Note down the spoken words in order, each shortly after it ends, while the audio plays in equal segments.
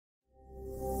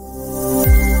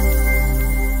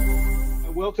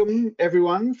welcome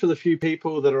everyone for the few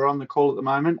people that are on the call at the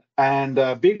moment, and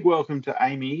a big welcome to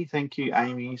Amey. Thank you,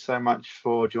 Amey, so much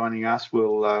for joining us.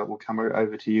 We'll come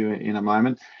over to you in a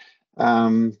moment.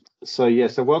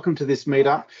 So welcome to this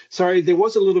meetup. Sorry, there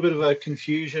was a little bit of a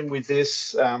confusion with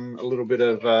this, a little bit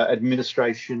of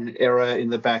administration error in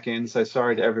the back end. So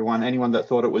sorry to everyone. Anyone that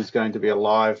thought it was going to be a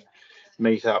live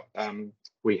meetup,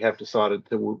 we have decided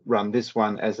to run this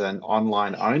one as an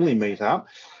online only meetup.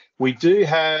 We do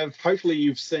have, hopefully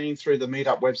you've seen through the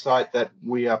meetup website, that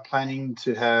we are planning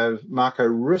to have Marco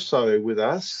Russo with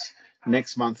us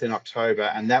next month in October,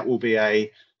 and that will be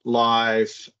a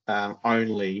live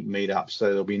only meetup. So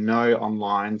there'll be no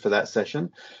online for that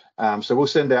session. So we'll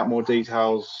send out more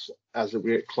details as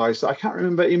we get closer. I can't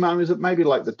remember, Iman, is it maybe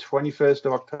like the 21st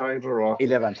of October or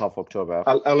 11th of October?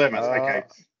 11th, okay.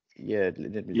 Yeah,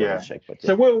 let me double check. But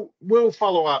yeah. So we'll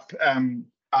follow up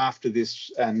after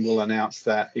this, and we'll announce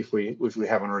that if we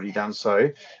haven't already done so.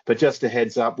 But just a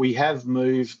heads up, we have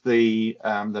moved the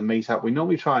meetup. We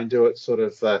normally try and do it sort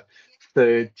of the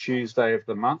third Tuesday of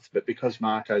the month, but because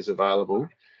Marco's available,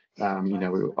 we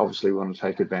obviously want to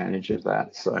take advantage of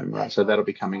that. So that'll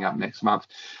be coming up next month.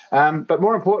 But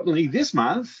more importantly, this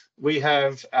month we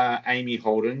have Amey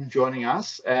Holden joining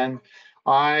us, and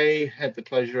I had the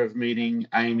pleasure of meeting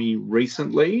Amey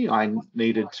recently. I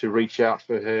needed to reach out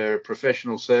for her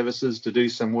professional services to do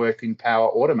some work in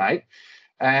Power Automate,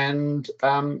 and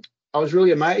I was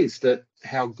really amazed at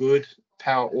how good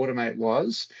Power Automate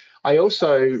was. I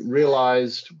also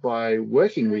realized by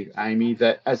working with Amey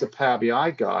that as a Power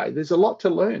BI guy, there's a lot to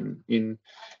learn in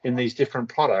these different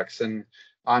products, and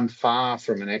I'm far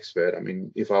from an expert. I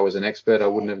mean, if I was an expert, I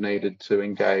wouldn't have needed to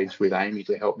engage with Amey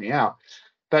to help me out.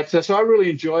 But so I really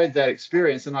enjoyed that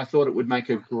experience, and I thought it would make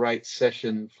a great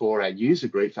session for our user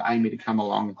group for Amey to come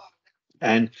along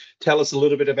and tell us a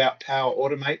little bit about Power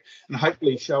Automate, and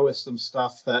hopefully show us some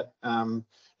stuff that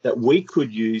that we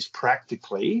could use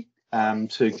practically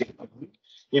to get.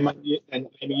 And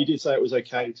you did say it was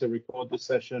okay to record the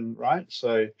session, right?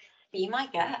 So be my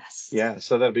guest. Yeah,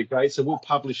 so that'd be great. So we'll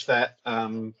publish that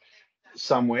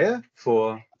somewhere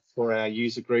for our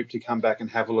user group to come back and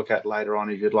have a look at later on,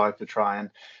 if you'd like to try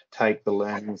and take the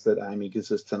learnings that Amey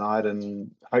gives us tonight and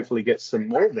hopefully get some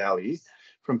more value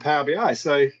from Power BI.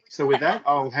 So with that,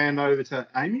 I'll hand over to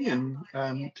Amey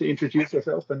and to introduce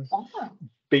herself and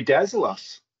bedazzle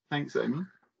us. Thanks, Amey.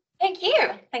 Thank you.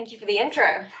 Thank you for the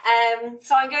intro.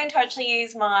 So I'm going to actually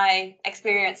use my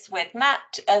experience with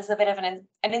Matt as a bit of an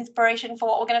inspiration for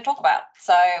what we're going to talk about.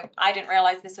 So I didn't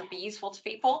realize this would be useful to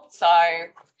people. So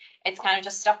it's kind of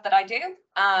just stuff that I do.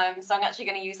 So I'm actually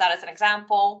going to use that as an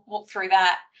example, walk through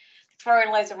that, throw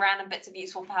in loads of random bits of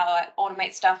useful Power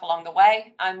Automate stuff along the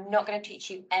way. I'm not going to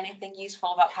teach you anything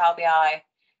useful about Power BI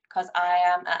because I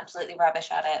am absolutely rubbish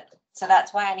at it. So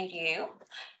that's why I need you.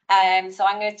 So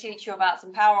I'm going to teach you about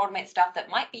some Power Automate stuff that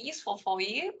might be useful for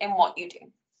you in what you do.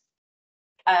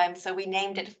 So we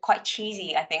named it quite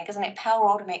cheesy, I think, isn't it? Power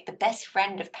Automate, the best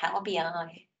friend of Power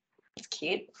BI. It's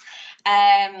cute.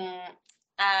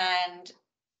 And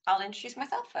I'll introduce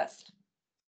myself first,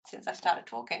 since I've started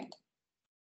talking.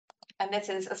 And this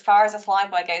is as far as a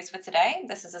slideware goes for today.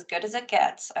 This is as good as it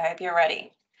gets. I hope you're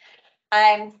ready.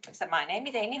 So my name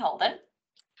is Amey Holden.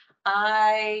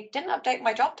 I didn't update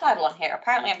my job title on here.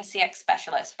 Apparently I'm a CX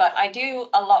specialist, but I do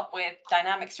a lot with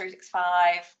Dynamics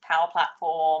 365, Power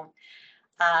Platform,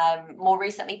 more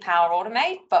recently Power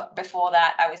Automate, but before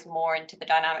that I was more into the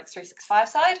Dynamics 365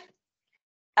 side.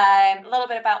 A little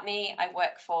bit about me. I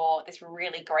work for this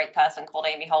really great person called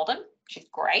Amey Holden. She's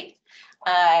great.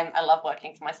 I love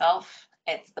working for myself.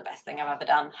 It's the best thing I've ever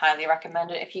done. Highly recommend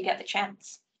it if you get the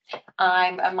chance.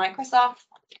 I'm a Microsoft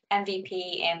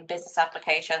MVP in business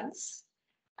applications.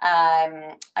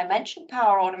 I mentioned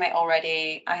Power Automate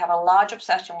already. I have a large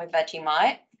obsession with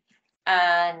Vegemite,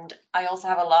 and I also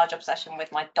have a large obsession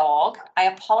with my dog. I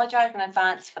apologize in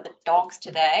advance for the dogs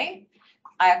today.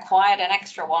 I acquired an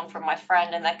extra one from my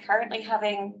friend, and they're currently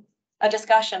having a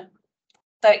discussion.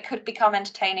 So it could become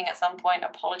entertaining at some point.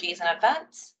 Apologies in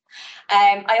advance.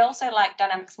 I also like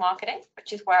Dynamics marketing,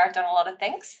 which is where I've done a lot of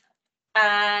things.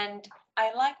 And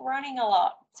I like running a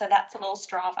lot. So that's a little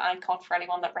Strava icon for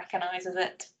anyone that recognizes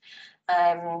it.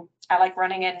 I like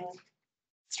running in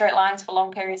straight lines for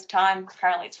long periods of time.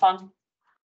 Apparently it's fun.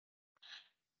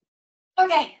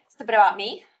 Okay, that's a bit about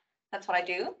me. That's what I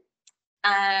do.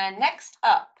 And next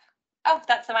up,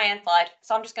 that's my end slide.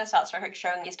 So I'm just going to start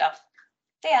showing you stuff.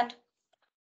 The end.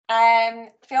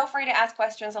 Feel free to ask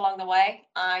questions along the way.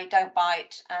 I don't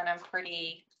bite, and I'm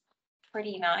pretty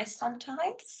nice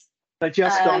sometimes. So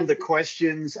just on the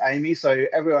questions, Amy, so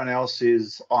everyone else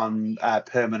is on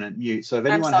permanent mute. So if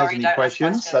anyone has any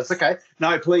questions, that's okay.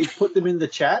 No, please put them in the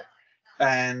chat.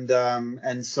 And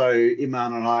so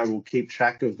Iman and I will keep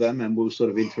track of them and we'll sort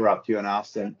of interrupt you and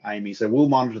ask them, Amy. So we'll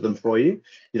monitor them for you.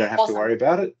 You don't have to worry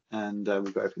about it. And we'll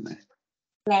go from there.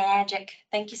 Magic.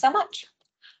 Thank you so much.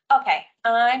 Okay,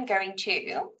 I'm going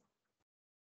to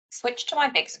switch to my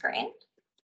big screen.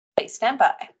 Please stand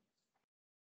by.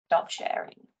 Stop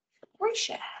sharing.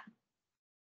 Reshare.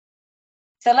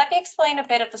 So let me explain a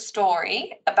bit of the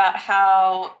story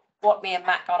about what me and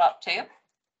Matt got up to.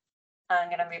 I'm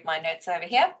going to move my notes over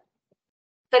here.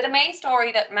 So the main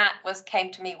story that Matt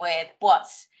came to me with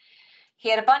was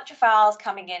he had a bunch of files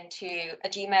coming into a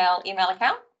Gmail email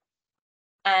account,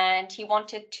 and he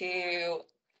wanted to,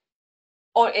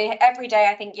 or every day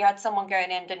I think you had someone going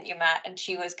in, didn't you, Matt? And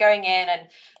she was going in and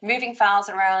moving files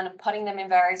around and putting them in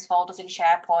various folders in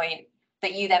SharePoint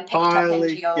that you then picked up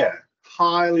into your... Yeah,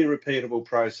 highly repeatable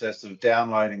process of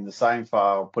downloading the same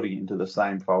file, putting it into the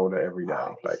same folder every day,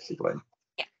 basically.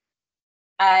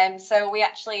 Yeah. So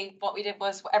what we did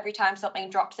was every time something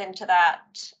drops into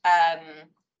that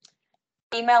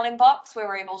email inbox, we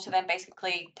were able to then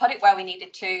basically put it where we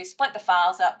needed to, split the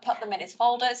files up, put them in its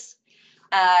folders,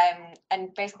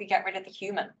 and basically get rid of the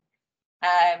human.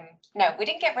 No, we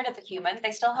didn't get rid of the human.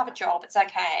 They still have a job. It's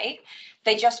okay.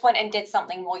 They just went and did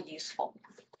something more useful.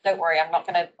 Don't worry, I'm not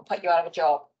going to put you out of a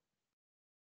job.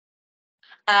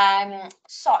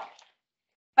 So,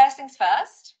 first things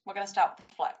first, we're going to start with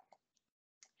the flow.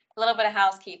 A little bit of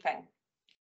housekeeping.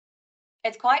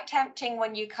 It's quite tempting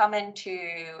when you come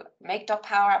into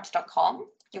make.powerapps.com.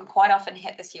 You'll quite often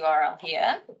hit this URL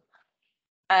here.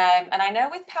 And I know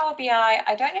with Power BI,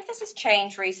 I don't know if this has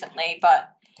changed recently, but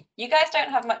you guys don't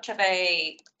have much of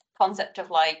a concept of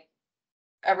like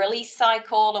a release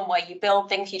cycle and where you build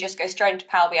things. You just go straight into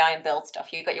Power BI and build stuff.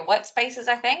 You've got your workspaces,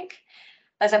 I think.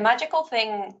 There's a magical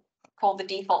thing called the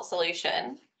default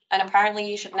solution, and apparently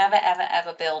you should never, ever,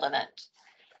 ever build in it.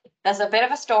 There's a bit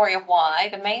of a story of why.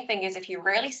 The main thing is if you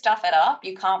really stuff it up,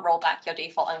 you can't roll back your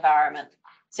default environment.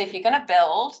 So if you're going to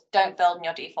build, don't build in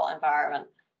your default environment.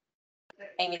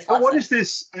 Amy's But what is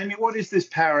this, Amy? What is this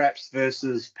Power Apps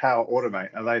versus Power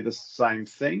Automate? Are they the same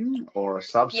thing or a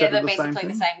subset of the same thing? Yeah, they're basically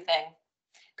the same thing.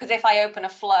 Because if I open a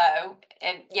flow,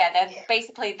 they're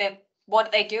basically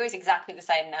what they do is exactly the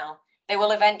same now. They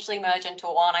will eventually merge into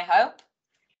one, I hope.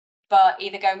 But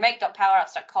either go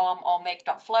make.powerapps.com or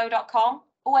make.flow.com.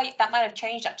 Oh wait, that might have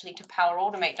changed actually to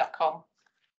powerautomate.com.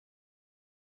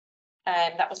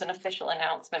 That was an official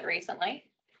announcement recently.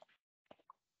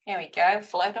 Here we go,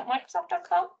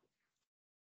 flow.microsoft.com.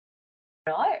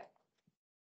 No.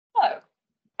 Oh,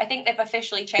 I think they've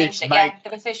officially changed it. Yeah,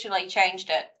 they've officially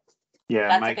changed it. Yeah,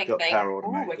 that's a big thing.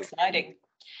 Ooh, exciting.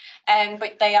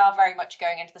 But they are very much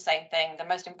going into the same thing. The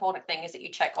most important thing is that you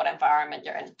check what environment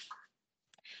you're in.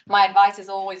 My advice is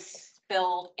always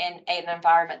build in an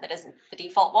environment that isn't the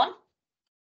default one,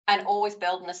 and always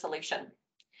build in a solution.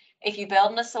 If you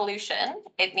build in a solution,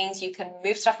 it means you can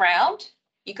move stuff around,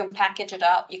 you can package it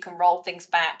up, you can roll things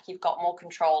back, you've got more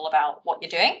control about what you're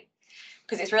doing,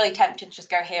 because it's really tempting to just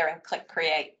go here and click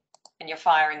create and you're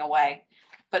firing away.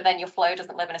 But then your flow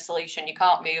doesn't live in a solution, you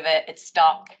can't move it, it's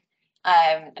stuck,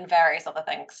 and various other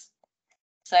things.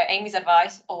 So Amy's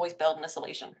advice, always build in a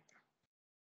solution.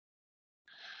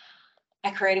 I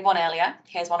created one earlier.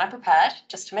 Here's one I prepared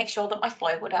just to make sure that my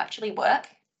flow would actually work.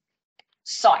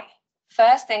 So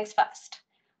first things first,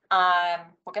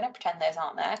 we're going to pretend those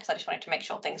aren't there because I just wanted to make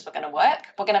sure things were going to work.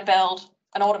 We're going to build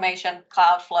an automation,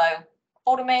 Cloudflow,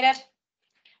 automated.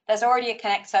 There's already a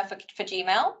connector for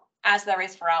Gmail, as there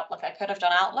is for Outlook. I could have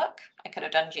done Outlook, I could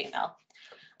have done Gmail.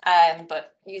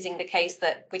 But using the case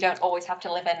that we don't always have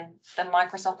to live in the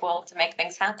Microsoft world to make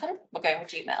things happen, we're going with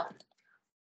Gmail.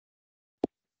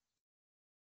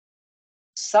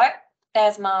 So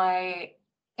there's my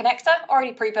connector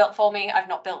already pre-built for me. I've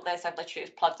not built this. I've literally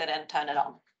just plugged it in, turned it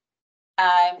on.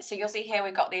 So you'll see here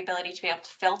we've got the ability to be able to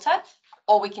filter,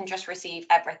 or we can just receive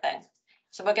everything.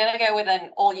 So we're going to go with an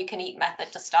all-you-can-eat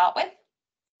method to start with.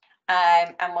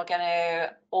 And we're going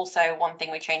to also, one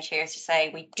thing we change here is to say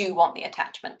we do want the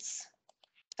attachments.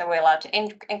 So we're allowed to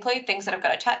include things that have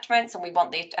got attachments, and we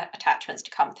want the attachments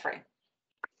to come through.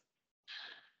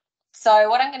 So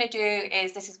what I'm going to do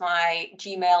is, this is my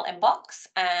Gmail inbox,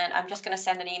 and I'm just going to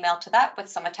send an email to that with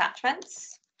some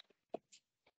attachments.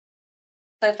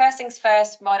 So first things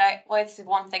first, this is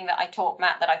one thing that I taught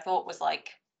Matt that I thought was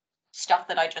like stuff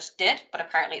that I just did, but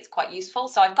apparently it's quite useful.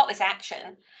 So I've got this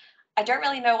action. I don't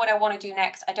really know what I want to do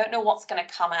next. I don't know what's going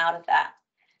to come out of that.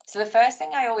 So the first thing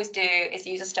I always do is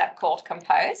use a step called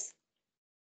compose.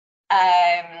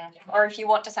 Or if you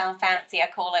want to sound fancy, I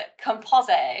call it compose.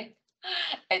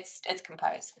 It's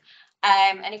compose.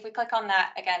 And if we click on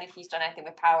that, again, if you've done anything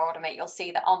with Power Automate, you'll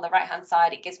see that on the right-hand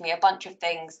side, it gives me a bunch of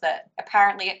things that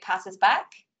apparently it passes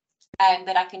back and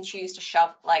that I can choose to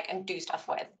shove and do stuff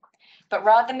with. But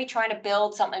rather than me trying to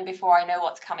build something before I know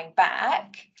what's coming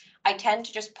back, I tend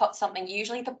to just put something,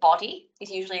 usually the body is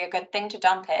usually a good thing to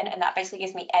dump in, and that basically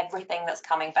gives me everything that's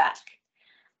coming back.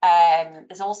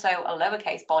 There's also a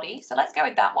lowercase body, so let's go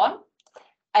with that one.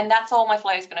 And that's all my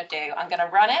flow is going to do. I'm going to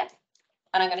run it,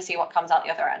 and I'm going to see what comes out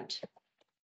the other end.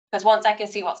 Because once I can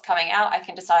see what's coming out, I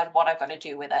can decide what I've got to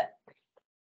do with it.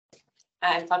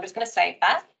 And so I'm just going to save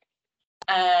that.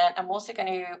 And I'm also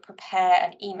going to prepare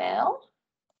an email.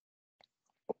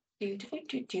 And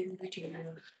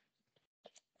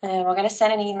we're going to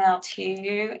send an email to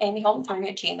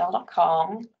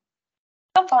ameyholden@gmail.com.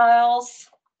 Some files.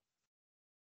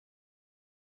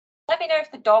 Let me know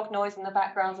if the dog noise in the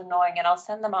background is annoying, and I'll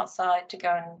send them outside to go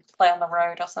and play on the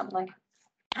road or something.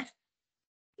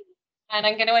 And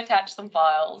I'm going to attach some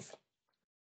files.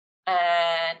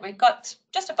 And we've got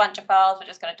just a bunch of files. We're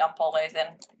just going to dump all those in,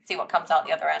 see what comes out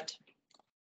the other end.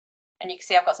 And you can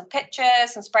see I've got some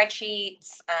pictures, some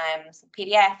spreadsheets, some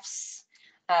PDFs,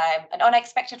 an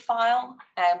unexpected file.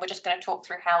 And we're just going to talk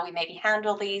through how we maybe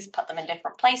handle these, put them in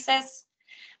different places,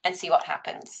 and see what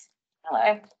happens.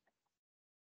 Hello.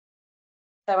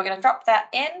 So we're going to drop that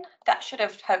in. That should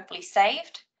have hopefully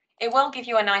saved. It will give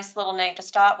you a nice little name to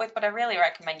start with, but I really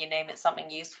recommend you name it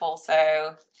something useful.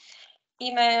 So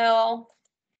email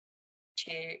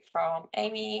from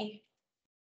Amey.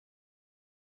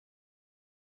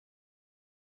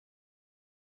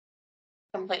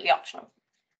 Completely optional.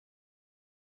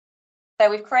 So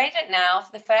we've created it now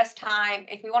for the first time.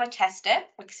 If we want to test it,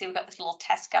 we can see we've got this little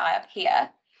test guy up here.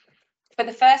 For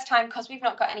the first time, because we've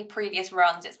not got any previous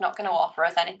runs, it's not going to offer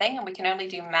us anything, and we can only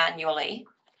do manually.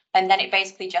 And then it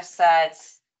basically just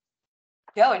says,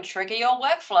 go and trigger your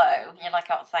workflow. And you're like,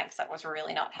 oh, thanks, that was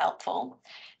really not helpful.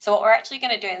 So what we're actually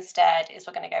going to do instead is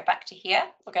we're going to go back to here.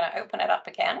 We're going to open it up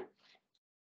again.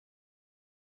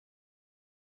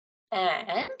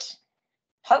 And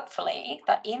hopefully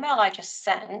that email I just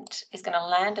sent is going to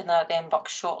land in the inbox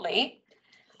shortly,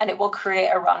 and it will create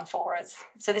a run for us.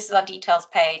 So this is our details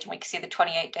page, and we can see the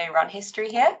 28-day run history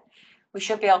here. We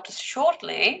should be able to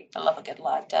shortly, I love a good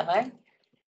live demo,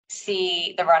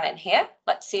 see the run in here.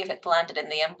 Let's see if it's landed in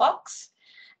the inbox.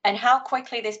 And how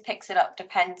quickly this picks it up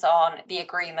depends on the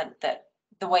agreement that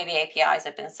the way the APIs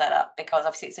have been set up, because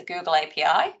obviously it's a Google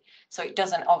API, so it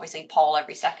doesn't obviously poll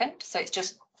every second. So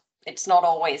it's not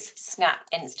always snap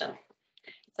instant.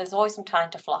 There's always some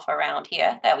time to fluff around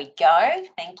here. There we go.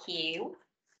 Thank you.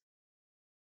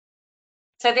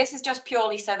 So this is just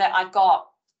purely so that I've got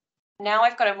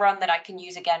a run that I can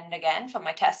use again and again for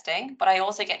my testing, but I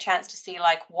also get a chance to see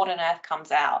what on earth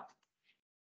comes out.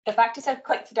 The fact it says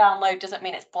click to download doesn't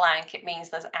mean it's blank. It means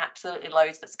there's absolutely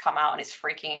loads that's come out and it's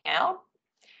freaking out.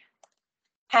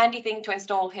 Handy thing to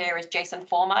install here is JSON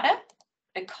formatter,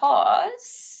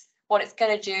 because what it's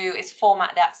going to do is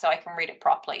format that so I can read it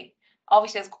properly.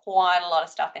 Obviously, there's quite a lot of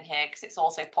stuff in here because it's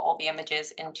also put all the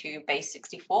images into base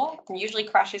 64 and usually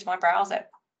crashes my browser.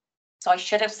 So I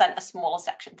should have sent a smaller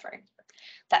section through.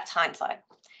 That's hindsight.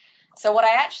 So what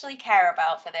I actually care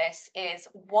about for this is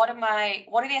what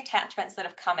are the attachments that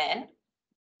have come in?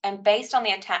 And based on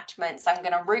the attachments, I'm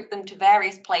going to route them to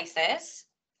various places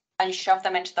and shove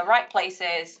them into the right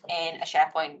places in a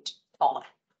SharePoint folder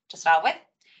to start with.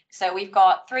 So we've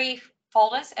got 3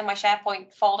 folders in my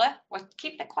SharePoint folder. We're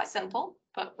keeping it quite simple,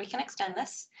 but we can extend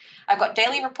this. I've got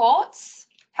daily reports.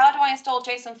 How do I install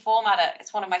JSON formatter?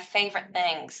 It's one of my favorite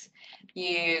things.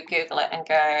 You Google it and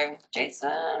go,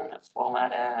 JSON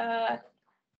formatter.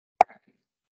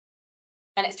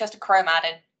 And it's just a Chrome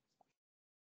add-in.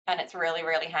 And it's really,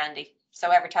 really handy. So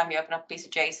every time you open up a piece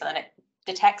of JSON, it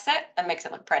detects it and makes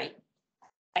it look pretty.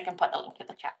 I can put the link in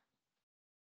the chat.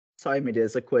 So, Amey,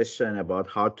 there's a question about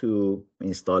how to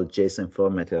install JSON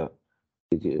formatter.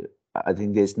 I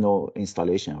think there's no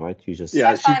installation, right? You just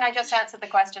That's fine. I just answered the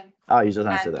question. Oh, you just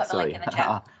answered that. Sorry,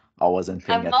 I wasn't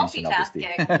paying attention. Obviously,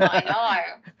 I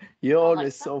know. You're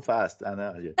always so fast. I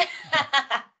know.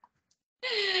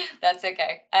 That's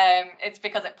okay. It's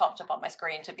because it popped up on my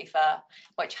screen, to be fair,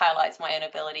 which highlights my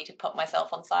inability to put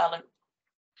myself on silent.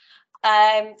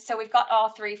 So we've got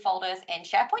our 3 folders in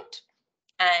SharePoint.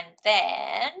 And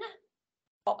then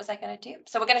what was I going to do?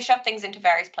 So we're going to shove things into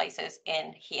various places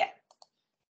in here.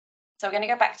 So we're going to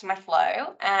go back to my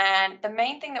flow. And the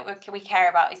main thing that we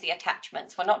care about is the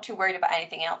attachments. We're not too worried about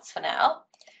anything else for now.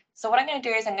 So what I'm going to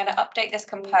do is I'm going to update this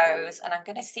compose, and I'm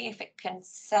going to see if it can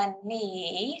send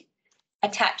me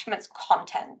attachments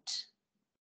content.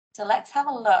 So let's have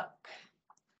a look.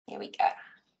 Here we go.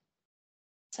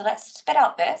 So let's spit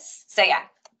out this. So yeah,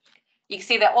 you can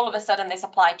see that all of a sudden this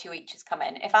apply to each has come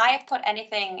in. If I have put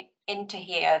anything into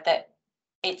here that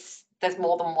there's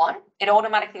more than one, it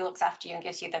automatically looks after you and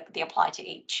gives you the apply to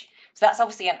each. So that's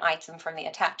obviously an item from the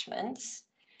attachments.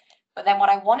 But then what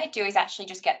I want to do is actually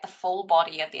just get the full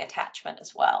body of the attachment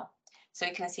as well. So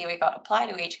you can see we've got apply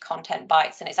to each content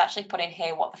bytes, and it's actually put in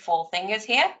here what the full thing is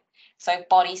here. So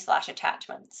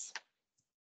body/attachments.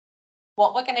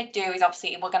 What we're going to do is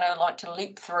obviously we're going to like to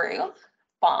loop through,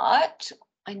 but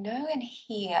I know in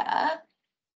here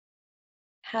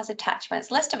has attachments,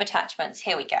 list of attachments.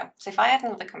 Here we go. So if I add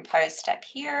another compose step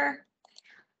here,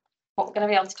 what we're going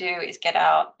to be able to do is get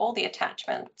out all the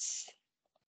attachments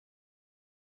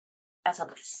as a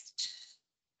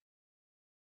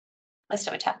list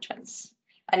of attachments.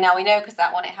 And now we know because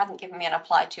that one, it hasn't given me an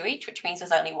apply to each, which means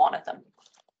there's only one of them.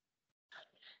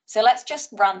 So let's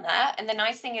just run that. And the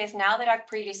nice thing is now that I've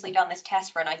previously done this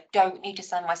test run, I don't need to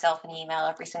send myself an email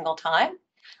every single time.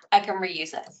 I can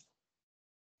reuse it.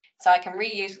 So I can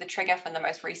reuse the trigger from the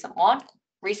most recent one,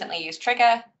 recently used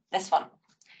trigger, this one.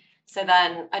 So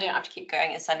then I don't have to keep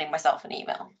going and sending myself an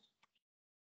email.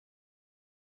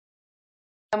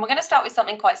 And we're going to start with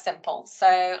something quite simple.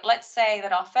 So let's say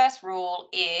that our first rule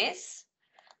is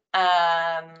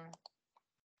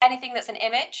anything that's an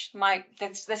image.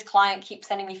 This client keeps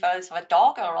sending me photos of a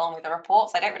dog along with the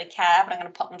reports. I don't really care, but I'm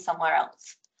going to put them somewhere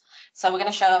else. So we're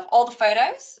going to shove all the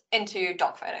photos into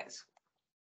dog photos.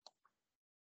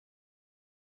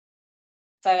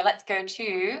 So let's go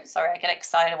to, sorry, I get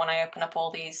excited when I open up all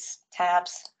these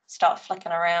tabs, start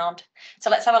flicking around.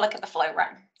 So let's have a look at the flow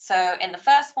run. So in the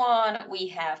first one, we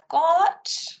have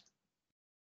got,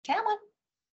 come on,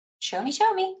 show me,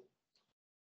 show me.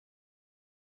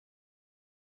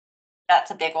 That's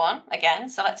a big one again.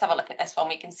 So let's have a look at this one.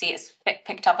 We can see it's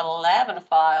picked up 11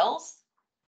 files.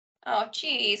 Oh,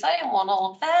 geez, I didn't want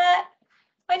all of that.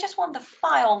 I just want the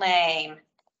file name.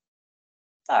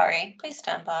 Sorry, please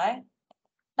stand by.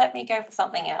 Let me go for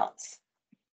something else.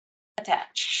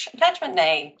 Attach. Attachment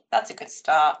name. That's a good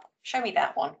start. Show me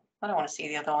that one. I don't want to see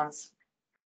the other ones.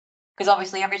 Because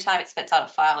obviously every time it spits out a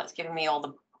file, it's giving me all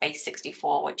the base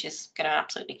 64, which is going to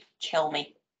absolutely kill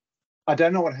me. I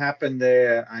don't know what happened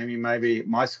there, Amy. Maybe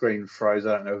my screen froze.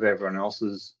 I don't know if everyone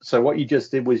else's. So what you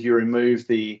just did was you removed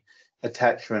the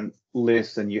attachment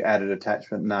list and you added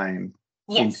attachment name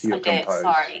into your compose. Yes, I did.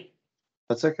 Sorry.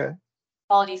 That's okay.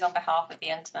 Apologies on behalf of the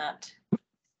internet.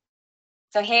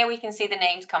 So here we can see the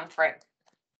names come through,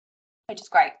 which is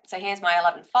great. So here's my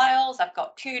 11 files. I've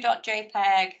got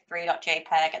 2.jpg,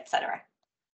 3.jpg, etc.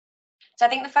 So I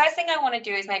think the first thing I want to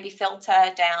do is maybe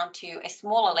filter down to a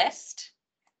smaller list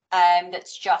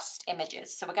that's just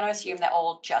images. So we're going to assume they're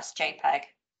all just JPEG.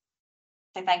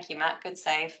 So thank you, Matt. Good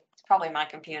save. It's probably my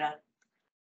computer.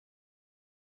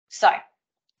 So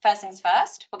first things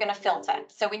first, we're going to filter.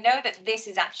 So we know that this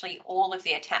is actually all of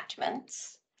the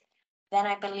attachments. Then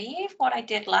I believe what I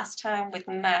did last time with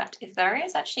Matt is there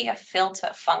is actually a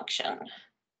filter function.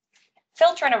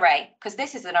 Filter an array, because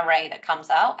this is an array that comes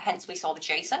out, hence we saw the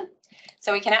JSON.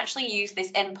 So we can actually use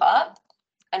this input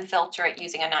and filter it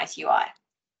using a nice UI.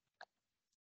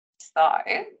 So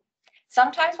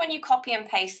sometimes when you copy and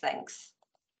paste things,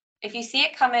 if you see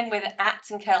it come in with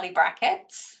 @ and curly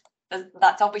brackets,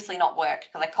 that's obviously not worked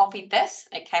because I copied this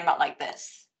and it came out like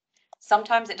this.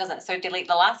 Sometimes it doesn't. So delete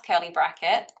the last curly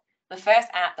bracket, the first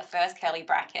 @ the first curly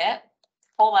bracket,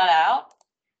 pull that out,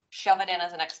 shove it in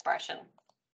as an expression.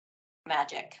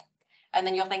 Magic. And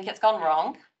then you'll think it's gone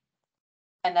wrong.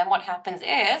 And then what happens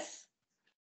is,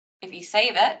 if you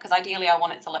save it, because ideally I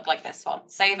want it to look like this one,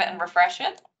 save it and refresh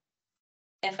it.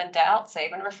 If in doubt,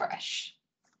 save and refresh.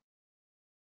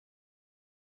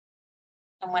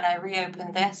 And when I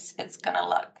reopen this, it's going to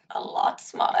look a lot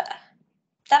smarter.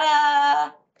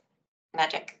 Ta-da!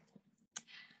 Magic.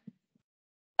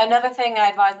 Another thing I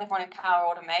advise everyone in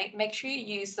Power Automate, make sure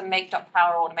you use the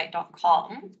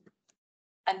make.powerautomate.com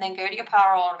and then go to your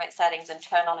Power Automate settings and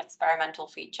turn on experimental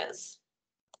features.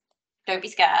 Don't be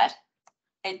scared.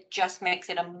 It just makes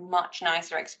it a much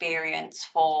nicer experience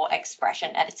for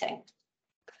expression editing.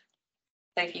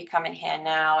 So if you come in here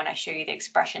now and I show you the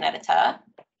expression editor,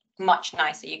 much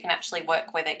nicer. You can actually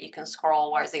work with it. You can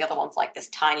scroll, whereas the other one's like this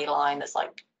tiny line that's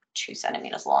like 2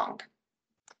 centimeters long.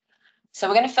 So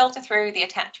we're going to filter through the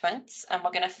attachments and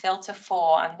we're going to filter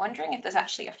for, I'm wondering if there's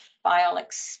actually a file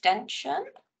extension,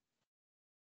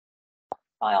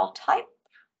 file type,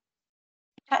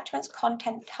 attachments,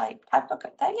 content type. I've looked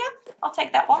at that. Yeah, I'll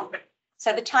take that one.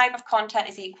 So the type of content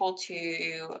is equal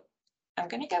to, I'm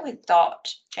going to go with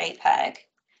 .jpg.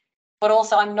 but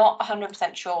also I'm not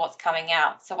 100% sure what's coming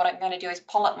out. So what I'm going to do is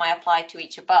pull up my apply to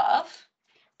each above.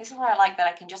 This is where I like that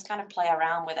I can just kind of play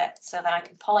around with it. So then I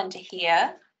can pull into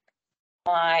here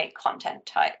my content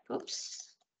type. Oops.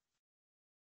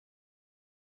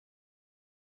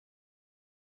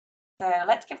 So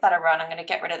let's give that a run. I'm going to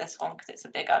get rid of this one because it's a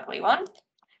big ugly one.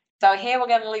 So here we're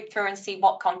going to loop through and see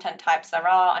what content types there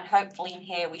are. And hopefully in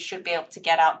here, we should be able to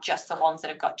get out just the ones that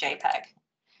have got JPEG.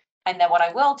 And then what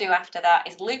I will do after that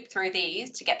is loop through these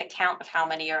to get the count of how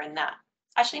many are in that.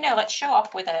 Actually, no, let's show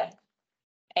off with a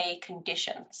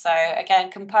condition. So again,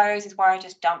 compose is where I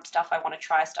just dump stuff. I want to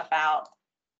try stuff out.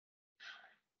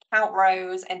 Count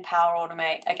rows and Power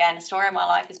Automate. Again, the story of my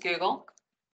life is Google.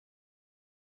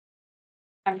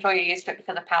 I'm sure you used it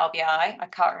because of Power BI. I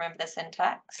can't remember the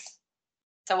syntax.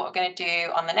 So what we're going to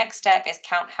do on the next step is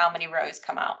count how many rows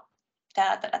come out.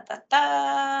 Da, da, da, da,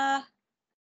 da.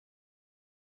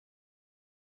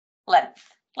 Length.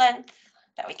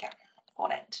 There we go.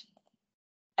 Got it.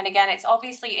 And again, it's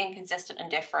obviously inconsistent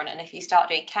and different. And if you start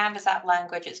doing Canvas app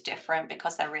language, it's different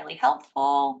because they're really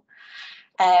helpful.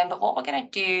 But what we're going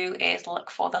to do is look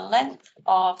for the length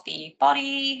of the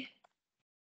body.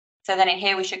 So then in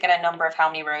here, we should get a number of how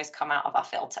many rows come out of our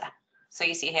filter. So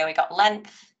you see here, we got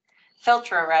length,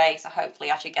 filter array. So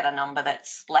hopefully I should get a number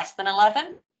that's less than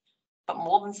 11, but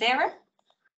more than 0.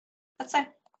 That's it.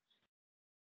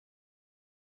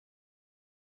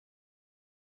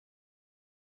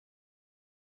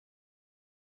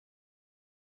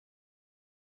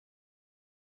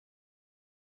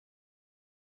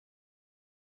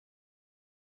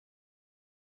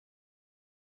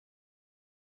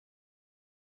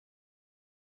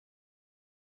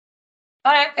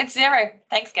 Oh no, it's 0.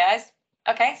 Thanks, guys.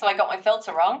 Okay, so I got my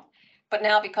filter wrong, but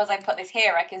now because I put this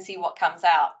here, I can see what comes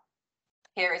out.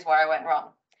 Here is where I went wrong.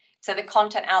 So the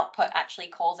content output actually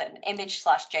calls it an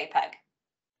image/JPEG.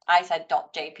 I said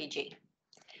 .jpg.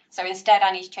 So instead,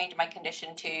 I need to change my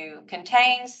condition to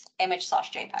contains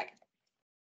image/JPEG.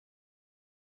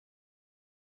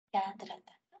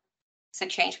 So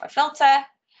change my filter, and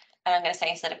I'm going to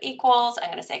say instead of equals, I'm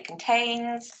going to say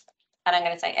contains. And I'm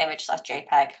going to say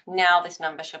image/JPEG. Now this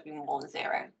number should be more than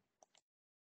 0.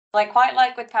 So I quite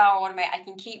like with Power Automate, I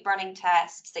can keep running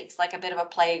tests. It's like a bit of a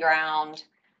playground.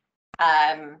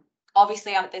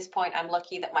 Obviously, at this point, I'm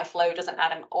lucky that my flow doesn't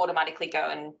automatically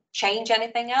go and change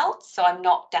anything else. So I'm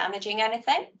not damaging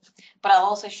anything. But I'll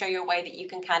also show you a way that you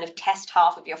can kind of test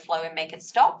half of your flow and make it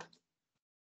stop.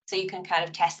 So you can kind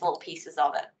of test little pieces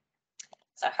of it.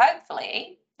 So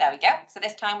hopefully, there we go. So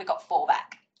this time we got 4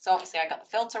 back. So obviously I got the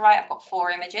filter right. I've got 4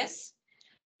 images.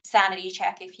 Sanity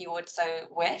check if you would so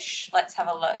wish. Let's have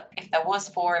a look. If there was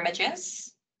 4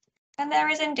 images, and there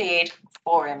is indeed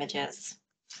 4 images.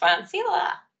 Fancy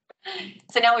that.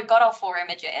 So now we've got our 4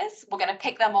 images. We're going to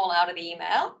pick them all out of the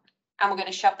email, and we're going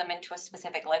to shove them into a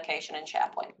specific location in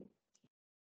SharePoint.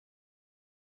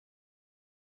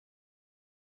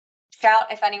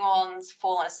 Shout if anyone's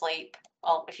fallen asleep.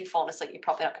 Well, if you've fallen asleep, you're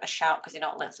probably not going to shout because you're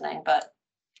not listening, but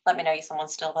let me know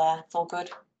someone's still there. It's all good.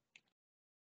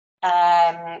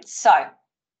 So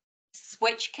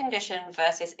switch condition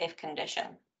versus if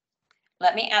condition.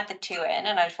 Let me add the 2 in,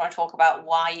 and I just want to talk about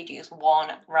why you'd use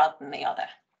one rather than the other.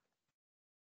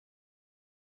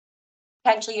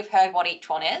 Potentially you've heard what each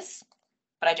one is,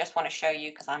 but I just want to show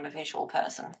you because I'm a visual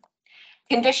person.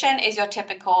 Condition is your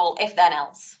typical if then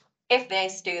else. If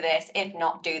this, do this. If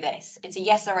not, do this. It's a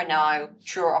yes or a no,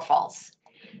 true or false.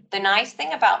 The nice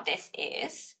thing about this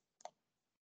is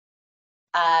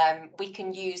we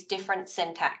can use different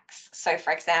syntax. So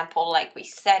for example, like we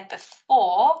said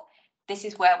before, this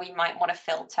is where we might want to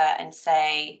filter and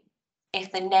say,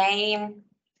 if the name,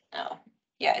 oh,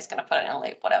 yeah, it's going to put it in a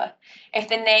loop, whatever. If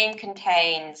the name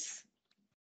contains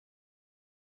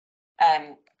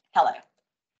hello.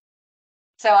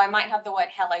 So I might have the word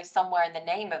hello somewhere in the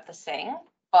name of the thing,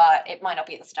 but it might not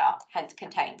be at the start, hence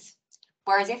contains.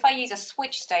 Whereas if I use a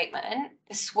switch statement,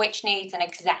 the switch needs an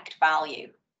exact value.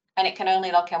 And it can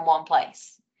only look in one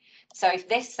place. So if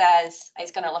this says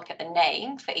it's going to look at the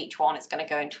name for each one, it's going to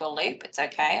go into a loop. It's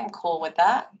okay. I'm cool with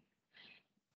that.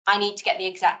 I need to get the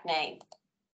exact name.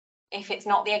 If it's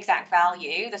not the exact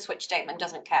value, the switch statement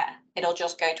doesn't care. It'll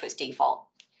just go to its default.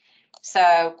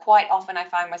 So quite often I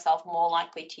find myself more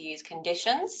likely to use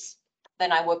conditions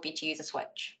than I would be to use a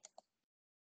switch.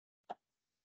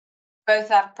 Both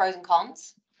have pros and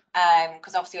cons,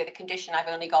 because obviously with a condition, I've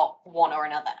only got one or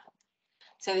another.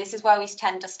 So this is where we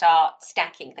tend to start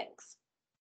stacking things.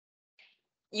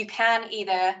 You can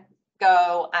either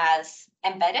go as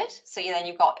embedded. So then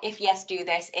you've got if yes, do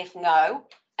this, if no,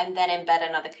 and then embed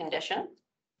another condition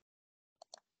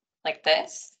like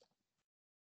this.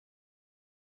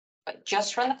 But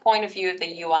just from the point of view of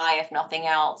the UI, if nothing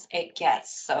else, it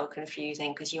gets so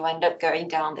confusing because you end up going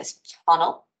down this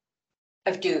tunnel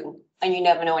of doom and you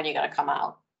never know when you're going to come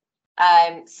out.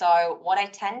 So what I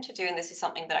tend to do, and this is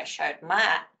something that I showed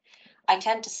Matt, I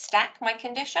tend to stack my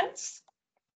conditions.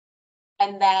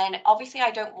 And then obviously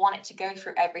I don't want it to go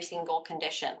through every single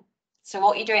condition. So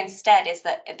what you do instead is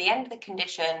that at the end of the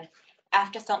condition,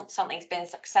 after something's been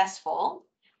successful,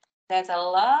 there's a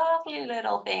lovely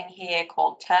little thing here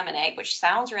called terminate, which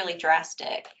sounds really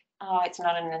drastic. Oh, it's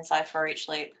not an inside for each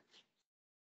loop.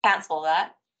 Cancel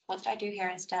that. What did I do here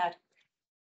instead?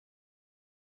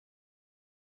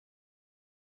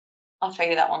 I'll show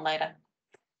you that one later.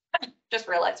 Just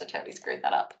realized I totally screwed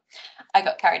that up. I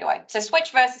got carried away. So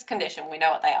switch versus condition, we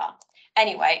know what they are.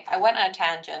 Anyway, I went on a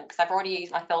tangent because I've already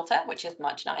used my filter, which is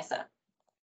much nicer.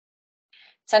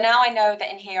 So now I know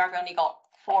that in here I've only got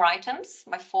 4 items,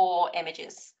 my 4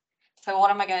 images. So what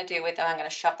am I going to do with them? I'm going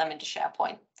to shove them into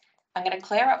SharePoint. I'm going to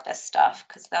clear up this stuff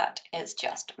because that is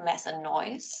just mess and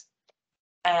noise.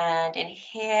 And in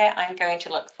here, I'm going to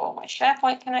look for my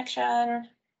SharePoint connection.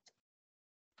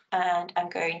 And I'm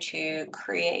going to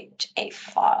create a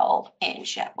file in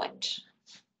SharePoint.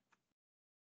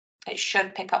 It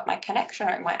should pick up my connection,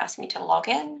 or it might ask me to log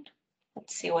in.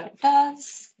 Let's see what it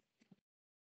does.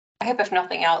 I hope if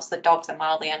nothing else, the dogs are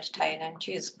mildly entertaining.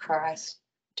 Jesus Christ,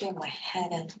 doing my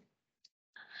head in.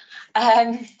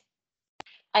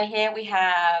 And here we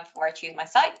have where I choose my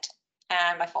site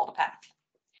and my folder path.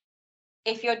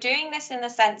 If you're doing this in the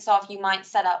sense of you might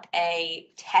set up a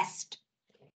test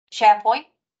SharePoint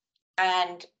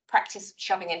and practice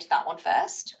shoving into that one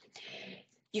first,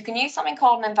 you can use something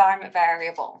called an environment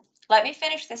variable. Let me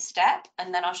finish this step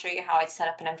and then I'll show you how I'd set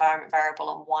up an environment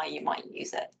variable and why you might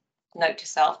use it. Note to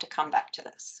self to come back to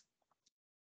this.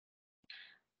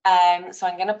 So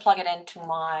I'm going to plug it into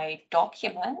my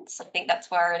documents. I think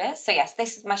that's where it is. So yes,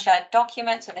 this is my shared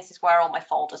document. So this is where all my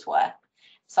folders were.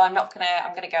 So I'm going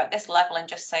to go at this level and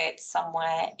just say it's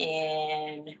somewhere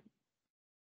in,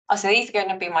 oh, so these are going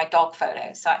to be my dog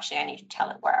photos. So actually I need to tell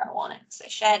it where I want it. So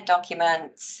shared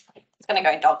documents, it's going to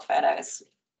go in dog photos.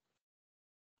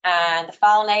 And the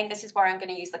file name, this is where I'm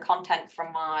going to use the content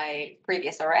from my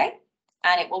previous array,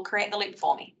 and it will create the loop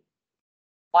for me.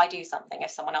 Why do something if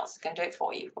someone else is going to do it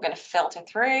for you? We're going to filter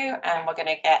through and we're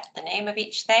going to get the name of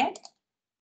each thing,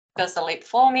 does the loop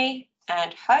for me,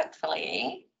 and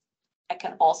hopefully I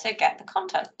can also get the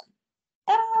content.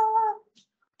 Ta-da!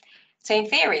 So in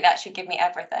theory, that should give me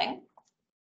everything.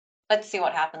 Let's see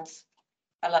what happens.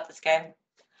 I love this game.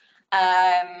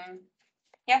 Yeah,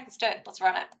 let's do it. Let's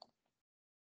run it.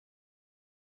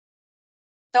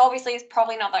 So obviously it's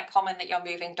probably not that common that you're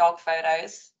moving dog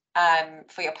photos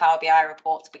for your Power BI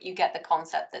reports, but you get the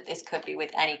concept that this could be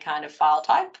with any kind of file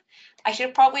type. I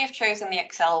should probably have chosen the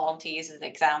Excel one to use as an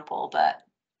example, but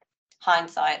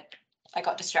hindsight, I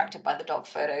got distracted by the dog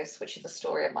photos, which is the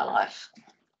story of my life.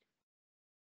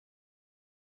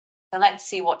 So let's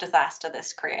see what disaster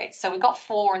this creates. So we've got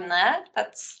 4 in there.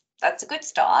 That's a good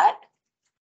start.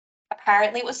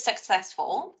 Apparently it was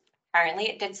successful. Apparently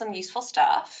it did some useful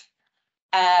stuff.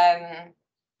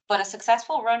 But a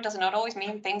successful run does not always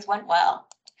mean things went well.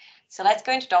 So let's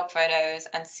go into dog photos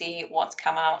and see what's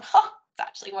come out. It's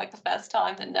actually worked the first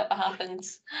time. It never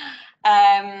happens.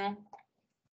 And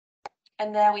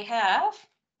there we have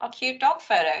our cute dog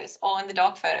photos, all in the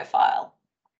dog photo file.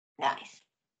 Nice.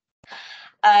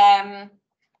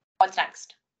 What's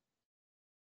next?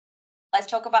 Let's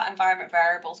talk about environment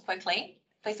variables quickly.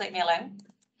 Please leave me alone.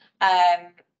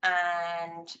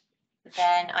 And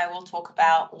then I will talk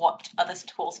about what other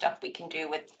cool stuff we can do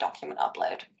with document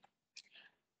upload.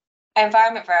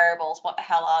 Environment variables, what the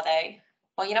hell are they?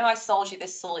 Well, you know, I sold you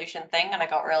this solution thing and I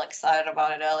got real excited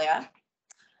about it earlier.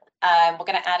 We're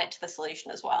going to add it to the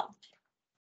solution as well.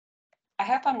 I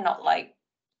hope I'm not like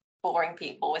boring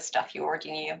people with stuff you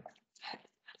already knew.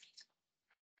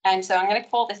 And so I'm going to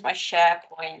call this my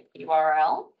SharePoint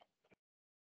URL.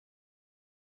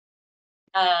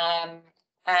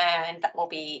 And that will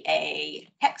be a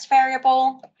text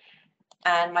variable.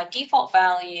 And my default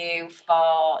value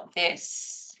for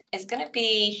this is going to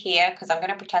be here because I'm going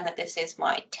to pretend that this is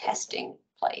my testing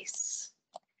place.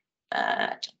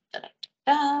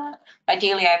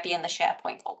 Ideally, I'd be in the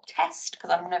SharePoint called test because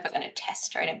I'm never going to test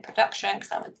straight in production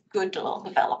because I'm a good little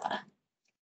developer.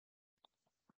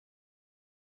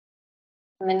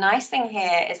 And the nice thing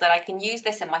here is that I can use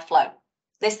this in my flow.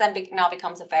 This then now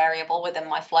becomes a variable within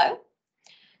my flow.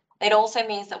 It also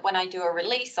means that when I do a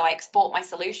release, so I export my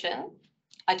solution,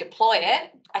 I deploy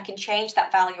it, I can change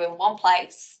that value in one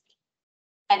place,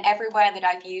 And everywhere that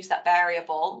I've used that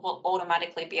variable will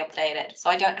automatically be updated. So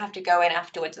I don't have to go in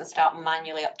afterwards and start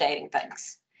manually updating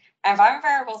things. Environment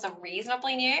variables are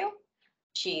reasonably new.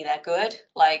 Gee, they're good.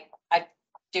 Like, I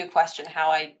do question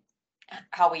how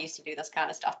we used to do this kind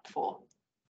of stuff before.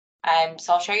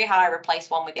 So I'll show you how I replace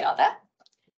one with the other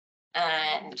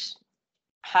and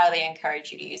how they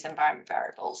encourage you to use environment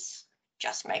variables.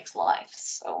 Just makes life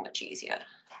so much easier.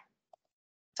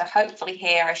 So hopefully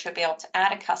here I should be able to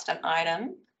add a custom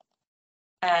item.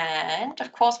 And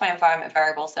of course my environment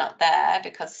variable's not there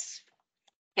because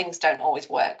things don't always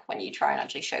work when you try and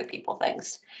actually show people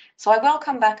things. So I will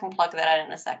come back and plug that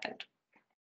in a second.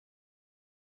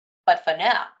 But for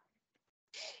now,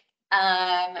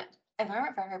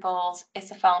 environment variables is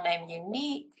the file name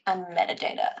unique and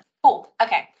metadata. Cool,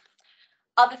 okay.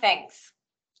 Other things.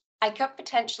 I could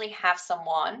potentially have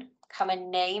someone come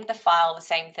and name the file the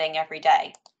same thing every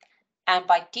day. And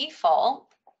by default,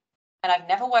 and I've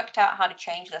never worked out how to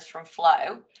change this from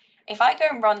flow, if I go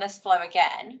and run this flow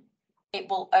again, it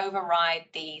will override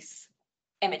these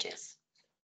images.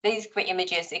 These could be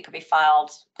images, it could be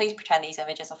files. Please pretend these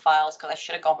images are files because I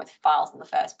should have gone with files in the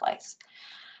first place.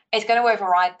 It's going to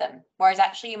override them, whereas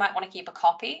actually you might want to keep a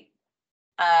copy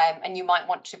and you might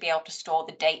want to be able to store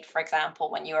the date, for example,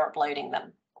 when you're uploading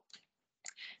them.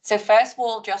 So first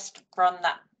we'll just run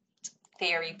that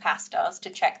theory past us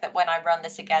to check that when I run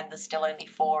this again, there's still only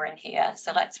 4 in here.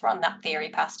 So let's run that theory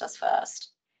past us first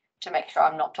to make sure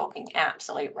I'm not talking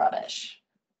absolute rubbish.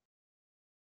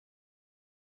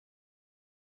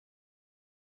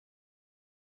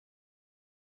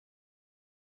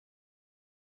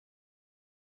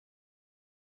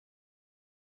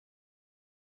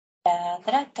 Da,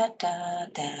 da, da, da,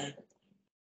 da.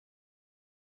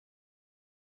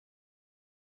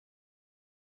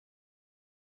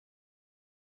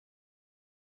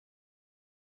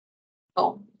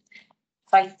 Cool.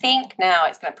 So I think now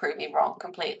it's going to prove me wrong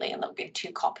completely and there'll be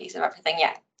 2 copies of everything.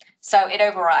 Yeah. So it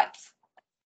overrides.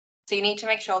 So you need to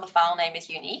make sure the file name is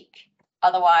unique.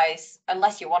 Otherwise,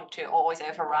 unless you want to always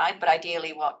override, but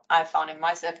ideally what I've found in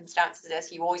my circumstances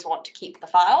is you always want to keep the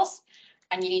files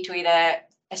and you need to either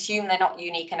assume they're not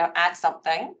unique and add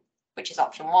something, which is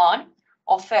option 1,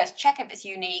 or first check if it's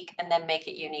unique and then make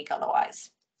it unique otherwise.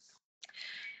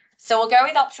 So we'll go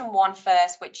with option 1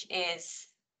 first, which is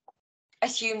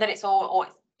assume that it's all, or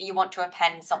you want to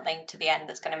append something to the end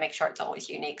that's going to make sure it's always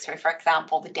unique. So for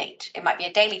example, the date, it might be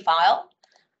a daily file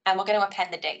and we're going to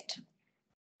append the date.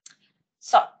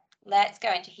 So let's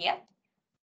go into here.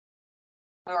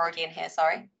 We're already in here,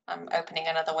 sorry. I'm opening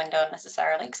another window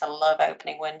unnecessarily because I love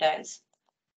opening windows.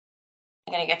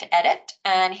 I'm going to go to edit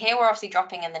and here we're obviously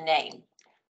dropping in the name.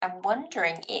 I'm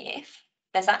wondering if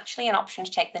there's actually an option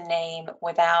to take the name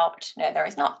without, no, there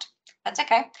is not. That's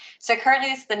okay. So currently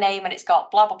this is the name and it's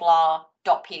got blah, blah, blah,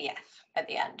 .pdf at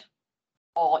the end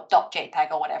or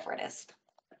 .jpeg or whatever it is.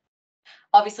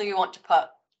 Obviously we want to put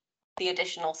the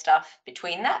additional stuff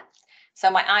between that.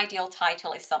 So my ideal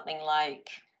title is something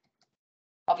like,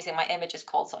 obviously my image is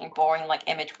called something boring like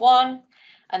image 1.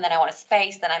 And then I want a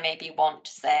space, then I maybe want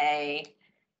to say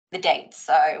the date.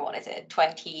 So what is it?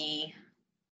 20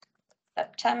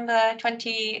 September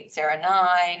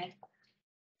 2009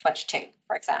 22,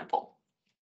 for example,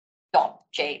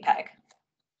 .jpeg.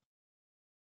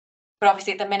 But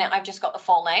obviously at the minute I've just got the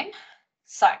full name.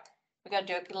 So we're going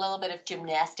to do a little bit of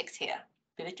gymnastics here.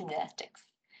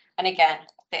 And again,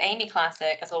 the Amey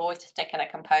Classic is always to stick in a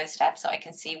compose step so I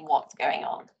can see what's going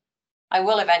on. I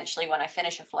will eventually, when I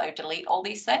finish a flow, delete all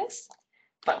these things.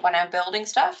 But when I'm building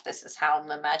stuff, this is how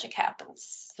the magic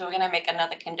happens. So we're going to make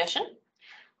another condition.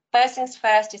 First things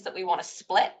first is that we want to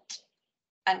split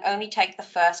and only take the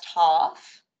first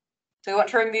half. So we want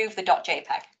to remove the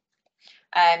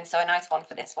 .jpeg. So a nice one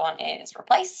for this one is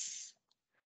replace.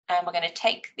 And we're going to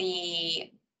take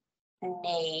the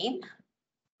name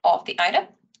of the item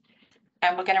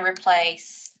and we're going to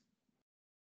replace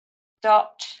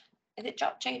is it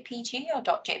 .jpg or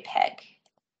 .jpeg?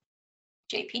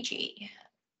 JPG.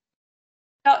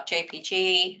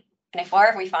 .jpg. And if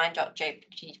wherever we find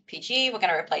 .jpg, we're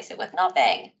going to replace it with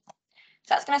nothing.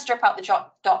 So that's going to strip out the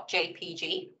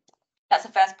 .jpg. That's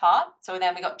the first part. So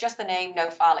then we got just the name, no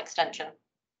file extension.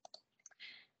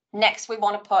 Next, we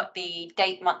want to put the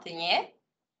date, month, and year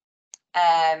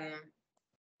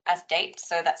as date.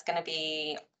 So that's going to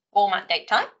be format date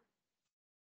time.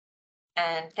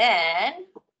 And then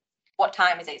what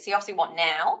time is it? So you obviously want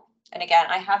now. And again,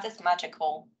 I have this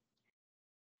magical,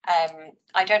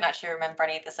 I don't actually remember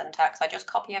any of the syntax. I just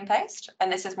copy and paste.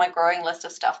 And this is my growing list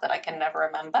of stuff that I can never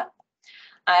remember.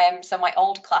 So my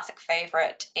old classic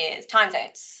favorite is time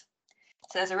zones.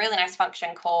 So there's a really nice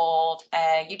function called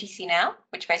UTC now,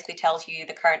 which basically tells you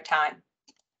the current time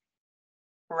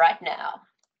right now.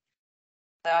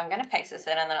 So I'm going to paste this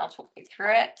in and then I'll talk you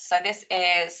through it. So this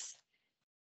is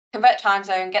convert time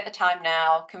zone, get the time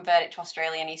now, convert it to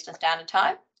Australian Eastern Standard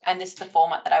Time. And this is the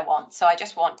format that I want. So I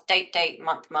just want date, date,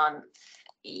 month, month,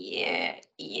 year,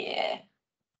 year.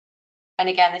 And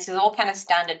again, this is all kind of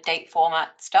standard date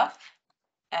format stuff.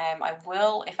 I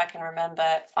will, if I can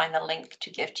remember, find the link to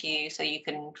give to you so you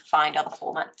can find other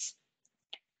formats.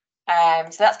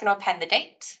 So that's going to append the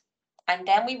date. And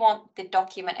then we want the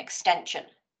document extension,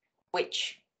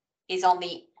 which is on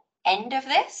the end of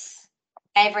this,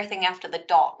 everything after the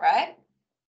dot, right?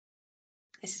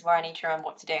 This is where I need to remember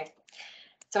what to do.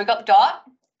 So we've got the dot,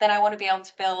 then I want to be able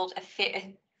to build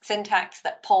a syntax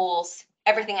that pulls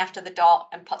everything after the dot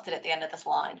and puts it at the end of this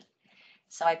line.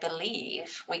 So I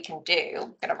believe we can do,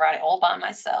 I'm going to write it all by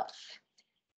myself.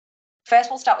 First,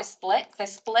 we'll start with split. The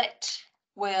split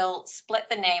will split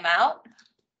the name out,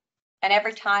 and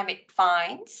every time it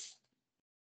finds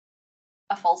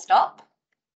a full stop,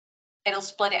 it'll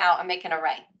split it out and make an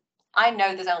array. I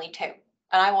know there's only 2, and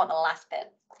I want the last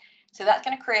bit. So that's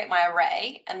going to create my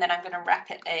array, and then I'm going to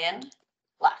wrap it in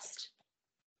last.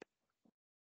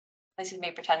 This is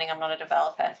me pretending I'm not a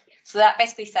developer. So that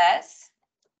basically says,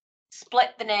 split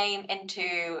the name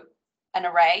into an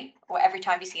array, or every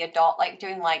time you see a dot, like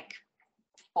doing like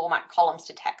format columns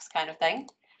to text kind of thing.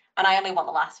 And I only want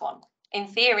the last one. In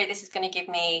theory, this is going to give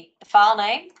me the file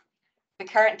name, the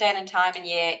current date and time and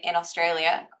year in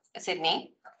Australia,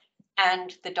 Sydney,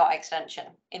 and the dot extension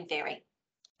in theory.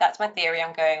 That's my theory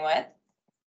I'm going with.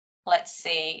 Let's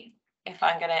see if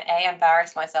I'm going to A,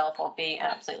 embarrass myself, or B,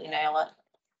 absolutely nail it.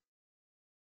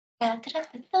 Da, da,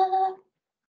 da, da.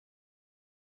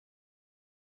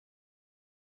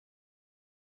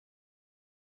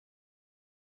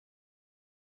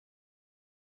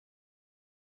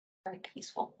 Very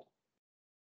peaceful.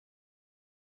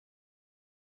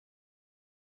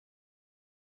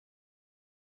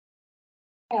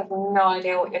 I have no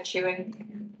idea what you're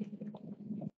chewing.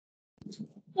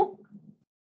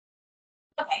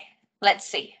 Okay, let's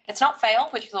see. It's not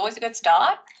failed, which is always a good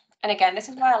start. And again, this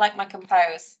is why I like my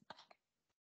compose.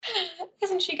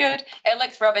 Isn't she good? It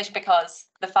looks rubbish because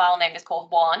the file name is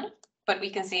called 1, but we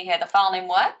can see here the file name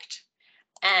worked.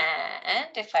 And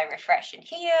if I refresh in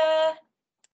here,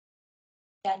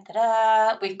 da, da,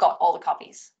 da, we've got all the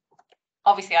copies.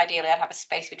 Obviously, ideally, I'd have a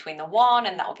space between the 1,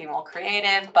 and that would be more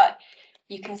creative, but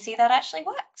you can see that actually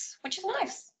works, which is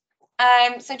nice.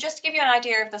 So just to give you an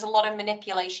idea, if there's a lot of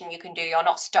manipulation you can do, you're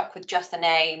not stuck with just the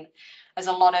name. There's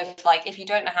a lot of, like, if you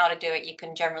don't know how to do it, you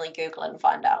can generally Google it and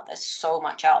find out. There's so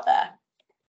much out there.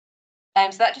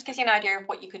 So that just gives you an idea of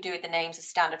what you could do with the names as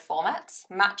standard formats.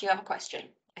 Matt, do you have a question?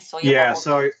 I saw your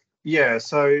So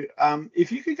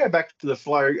if you could go back to the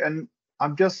flow, and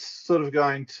I'm just sort of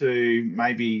going to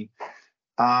maybe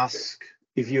ask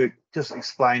if you would just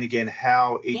explain again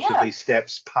how each of these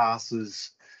steps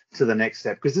passes to the next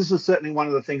step, because this was certainly one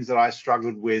of the things that I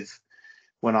struggled with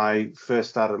when I first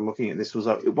started looking at this.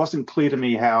 It wasn't clear to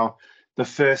me how the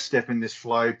first step in this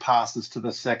flow passes to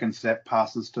the second step,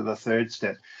 passes to the third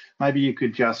step. Maybe you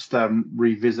could just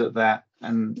revisit that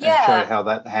and show how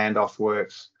that handoff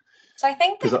works. So I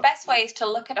think the best way is to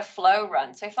look at a flow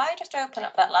run. So if I just open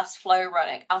up that last flow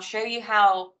run, I'll show you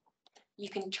how you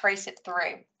can trace it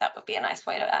through. That would be a nice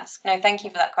way to ask. No, thank you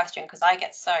for that question, because I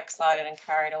get so excited and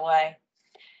carried away.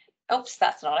 Oops,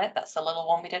 that's not it. That's the little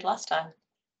one we did last time.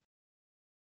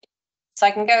 So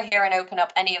I can go here and open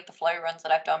up any of the flow runs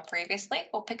that I've done previously.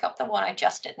 We'll pick up the one I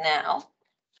just did now.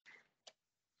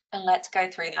 And let's go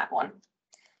through that one.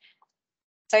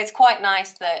 So it's quite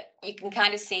nice that you can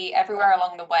kind of see everywhere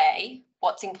along the way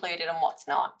what's included and what's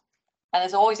not. And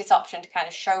there's always this option to kind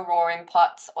of show raw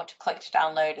inputs or to click to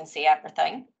download and see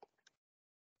everything.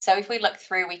 So if we look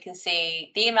through, we can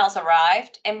see the emails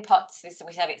arrived, inputs,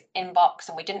 we said it's inbox,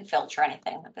 and we didn't filter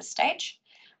anything at this stage.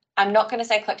 I'm not going to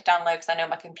say click to download because I know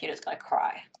my computer's going to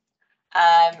cry.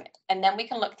 And then we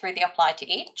can look through the apply to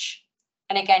each.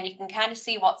 And again, you can kind of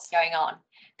see what's going on.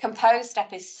 Compose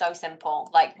step is so simple.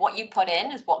 Like, what you put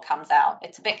in is what comes out.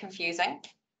 It's a bit confusing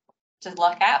to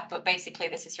look at, but basically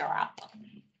this is your app.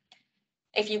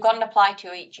 If you've got an apply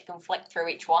to each, you can flick through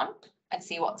each one and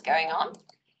see what's going on.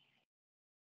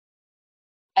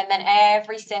 And then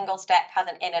every single step has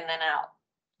an in and an out.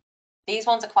 These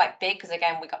ones are quite big because,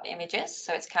 again, we got images,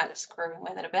 so it's kind of screwing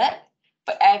with it a bit.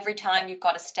 But every time you've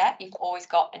got a step, you've always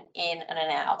got an in and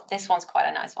an out. This one's quite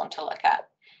a nice one to look at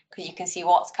because you can see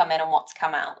what's come in and what's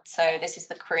come out. So this is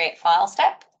the create file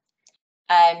step.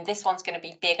 This one's going to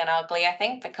be big and ugly, I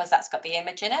think, because that's got the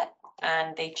image in it.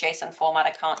 and the JSON format,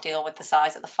 I can't deal with the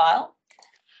size of the file.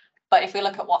 But if we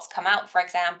look at what's come out, for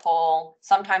example,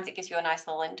 sometimes it gives you a nice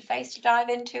little interface to dive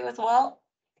into as well.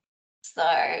 So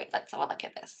let's have a look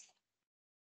at this.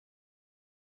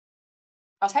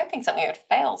 I was hoping something would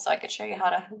fail so I could show you how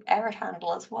to error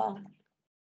handle as well.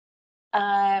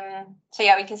 So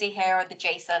yeah, we can see here the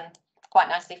JSON quite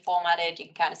nicely formatted. You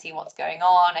can kind of see what's going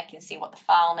on. I can see what the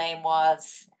file name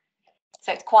was.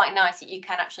 So it's quite nice that you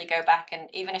can actually go back, and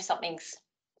even if something's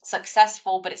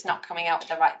successful but it's not coming out with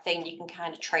the right thing, you can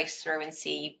kind of trace through and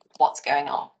see what's going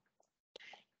on.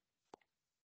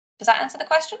 Does that answer the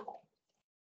question?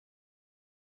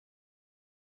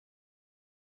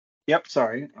 Yep,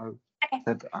 sorry. Okay,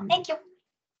 Thank you.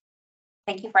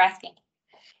 Thank you for asking.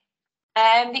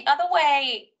 The other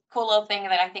cool little thing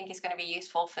that I think is going to be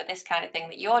useful for this kind of thing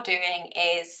that you're doing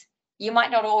is you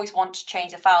might not always want to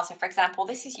change the file. So for example,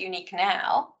 this is unique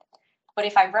now, but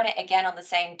if I run it again on the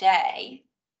same day,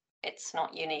 it's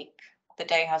not unique. The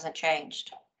day hasn't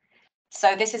changed.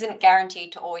 So this isn't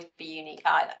guaranteed to always be unique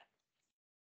either.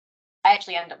 I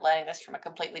actually end up learning this from a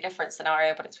completely different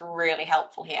scenario, but it's really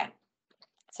helpful here.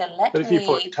 So But if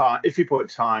you put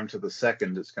time to the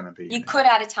second, it's going to be. You could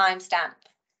add a timestamp.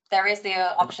 There is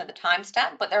the option of the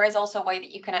timestamp, but there is also a way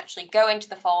that you can actually go into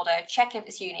the folder, check if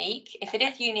it's unique. If it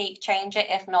is unique, change it.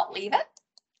 If not, leave it.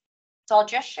 So I'll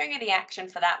just show you the action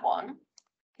for that one.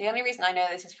 The only reason I know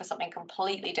this is for something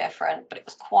completely different, but it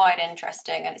was quite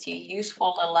interesting and it's a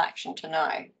useful little action to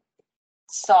know.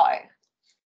 So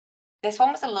this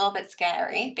one was a little bit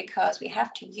scary because we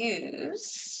have to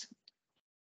use,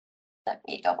 let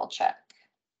me double check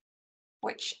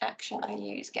which action I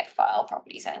use, get file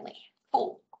properties only.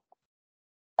 Cool.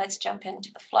 Let's jump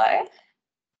into the flow.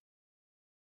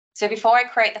 So before I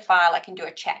create the file, I can do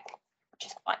a check, which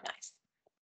is quite nice.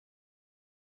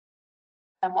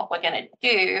 And what we're going to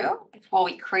do before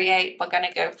we create, we're going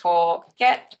to go for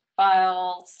get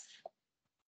files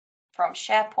from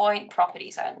SharePoint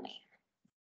properties only.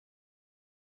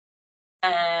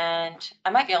 And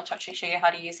I might be able to actually show you how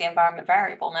to use the environment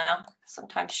variable now.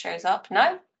 Sometimes shows up.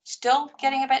 No, still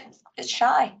getting a bit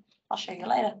shy. I'll show you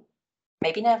later.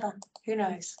 Maybe never. Who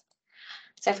knows?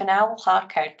 So for now, we'll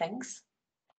hard code things.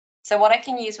 So what I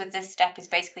can use with this step is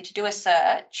basically to do a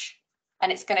search,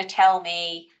 and it's going to tell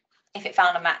me if it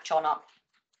found a match or not.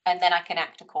 And then I can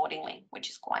act accordingly, which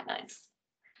is quite nice.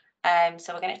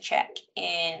 So we're going to check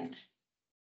in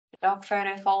the dog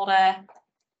photo folder.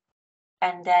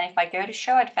 And then if I go to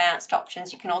show advanced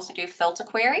options, you can also do filter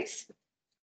queries.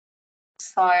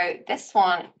 So this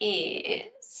one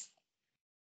is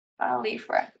file leaf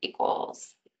ref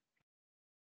equals.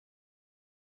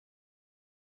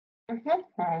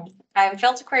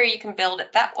 Filter query, you can build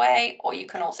it that way, or you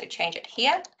can also change it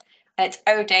here. And it's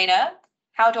OData.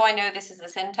 How do I know this is the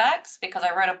syntax? Because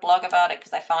I wrote a blog about it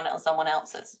because I found it on someone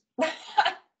else's.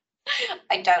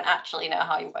 I don't actually know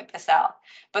how you work this out.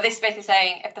 But this is basically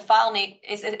saying if the file name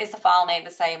is the file name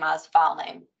the same as file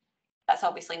name. That's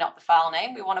obviously not the file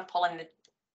name. We want to pull in the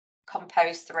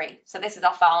compose3. So this is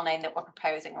our file name that we're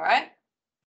proposing, right?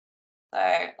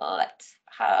 So let's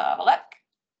have a look.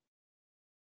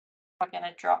 We're going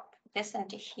to drop this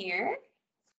into here.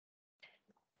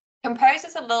 Compose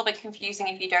is a little bit confusing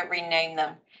if you don't rename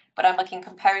them, but I'm looking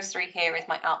compose3 here is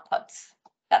my outputs.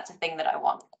 That's a thing that I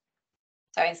want.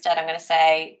 So instead, I'm going to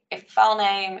say if the file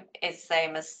name is the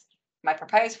same as my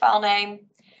proposed file name,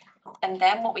 and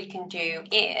then what we can do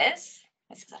is,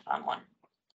 this is a fun one,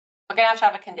 we're going to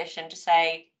have a condition to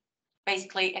say,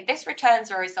 basically, if this returns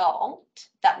a result,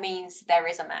 that means there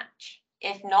is a match.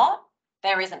 If not,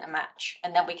 there isn't a match,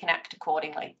 and then we can act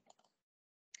accordingly.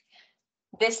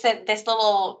 This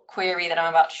little query that I'm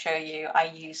about to show you, I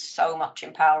use so much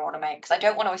in Power Automate because I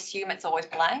don't want to assume it's always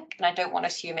blank, and I don't want to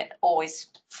assume it's always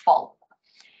full.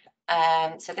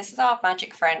 So this is our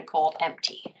magic friend called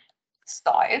empty.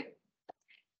 So I'm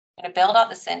going to build out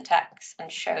the syntax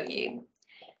and show you.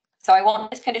 So I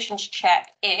want this condition to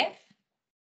check if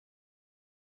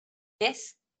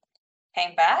this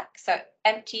came back. So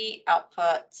empty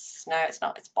outputs. No, it's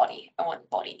not. It's body. I want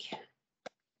body.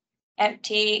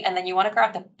 Empty, and then you want to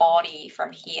grab the body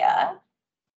from here.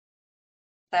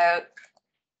 So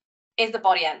is the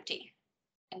body empty?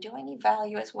 And do I need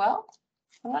value as well?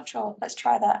 I'm not sure. Let's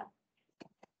try that.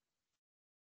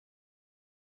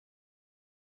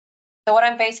 So what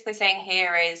I'm basically saying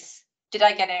here is, did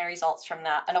I get any results from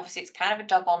that? And obviously it's kind of a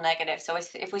double negative. So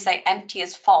if we say empty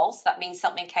is false, that means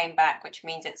something came back, which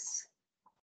means it's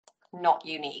not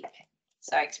unique.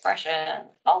 So expression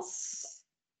false.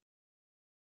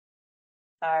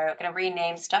 So I'm going to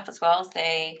rename stuff as well.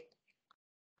 Say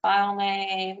file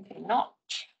name not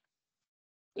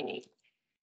unique.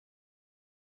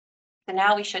 So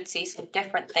now we should see some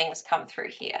different things come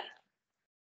through here.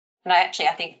 And I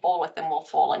think all of them will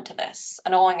fall into this.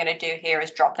 And all I'm going to do here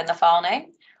is drop in the file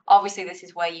name. Obviously, this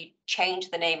is where you change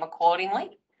the name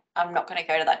accordingly. I'm not going to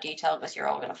go to that detail because you're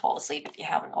all going to fall asleep if you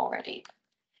haven't already.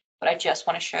 But I just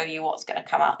want to show you what's going to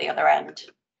come out the other end.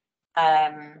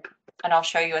 And I'll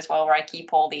show you as well where I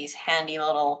keep all these handy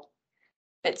little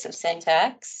bits of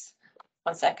syntax.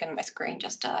 1 second, my screen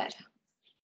just died.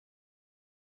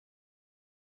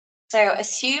 So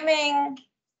assuming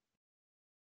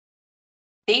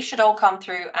these should all come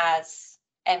through as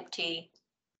empty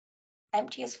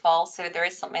is false, so there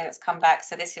is something that's come back.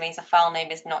 So this means the file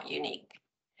name is not unique.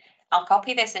 I'll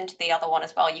copy this into the other one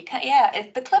as well. You can, yeah,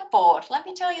 it's the clipboard. Let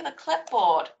me tell you, the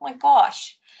clipboard. Oh my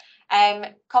gosh.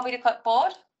 Copy to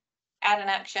clipboard, add an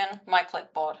action, my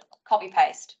clipboard, copy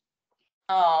paste.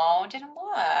 Oh, it didn't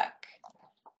work.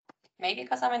 Maybe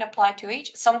because I'm in apply to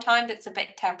each. Sometimes it's a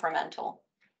bit temperamental.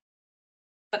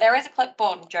 But there is a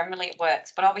clipboard and generally it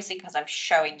works. But obviously because I'm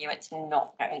showing you, it's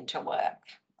not going to work.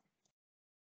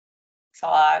 So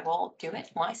I will do it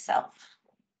myself.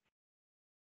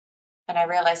 And I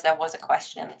realized there was a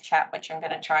question in the chat, which I'm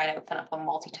going to try and open up on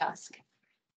multitask.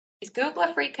 Is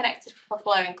Google Free Connected for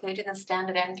Flow included in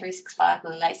standard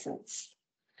M365 license?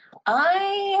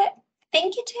 I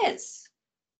think it is.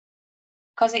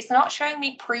 Because it's not showing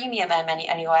me premium M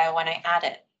anywhere when I add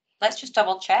it. Let's just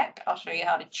double check. I'll show you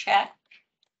how to check.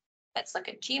 Let's look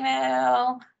at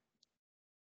Gmail.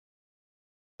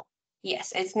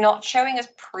 Yes, it's not showing as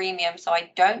premium, so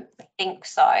I don't think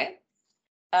so.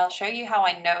 I'll show you how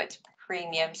I know it's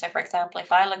premium. So for example,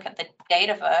 if I look at the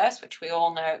Dataverse, which we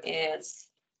all know is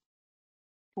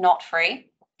not free,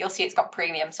 you'll see it's got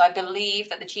premium. So I believe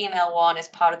that the Gmail one is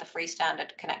part of the free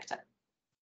standard connector.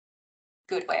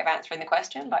 Good way of answering the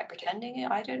question by pretending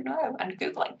I don't know and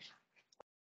Googling.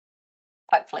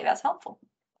 Hopefully that's helpful.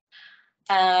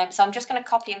 So I'm just going to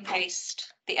copy and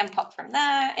paste the input from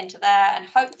there into there, and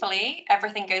hopefully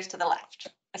everything goes to the left,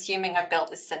 assuming I've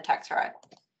built this syntax right,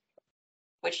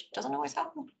 which doesn't always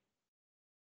happen.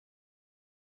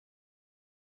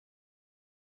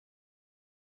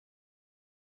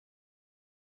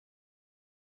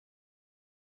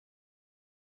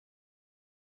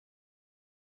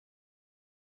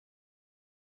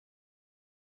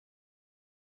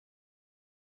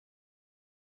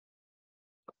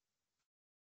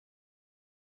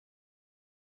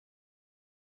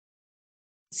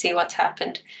 See what's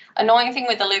happened. Annoying thing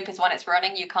with the loop is when it's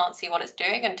running, you can't see what it's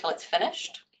doing until it's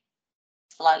finished.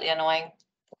 Slightly annoying,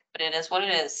 but it is what it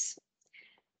is.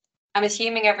 I'm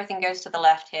assuming everything goes to the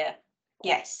left here.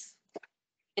 Yes.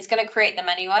 It's going to create them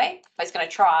anyway, but it's going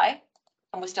to try,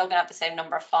 and we're still going to have the same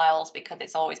number of files because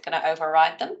it's always going to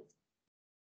override them.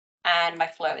 And my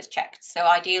flow is checked. So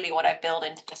ideally what I build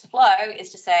into this flow is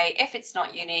to say, if it's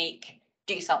not unique,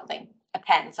 do something,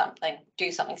 append something,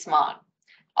 do something smart.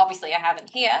 Obviously I haven't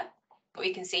here, but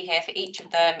we can see here for each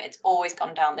of them, it's always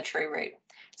gone down the true route.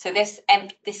 So this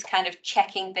kind of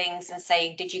checking things and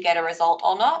saying, did you get a result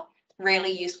or not?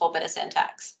 Really useful bit of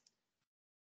syntax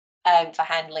for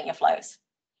handling your flows.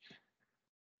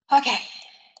 Okay,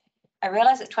 I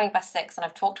realize it's 6:20 and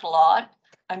I've talked a lot.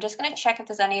 I'm just going to check if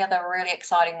there's any other really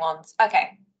exciting ones.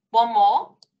 Okay, one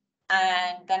more,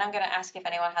 and then I'm going to ask if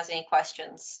anyone has any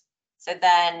questions. So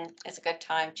then it's a good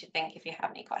time to think if you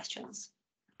have any questions.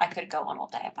 I could go on all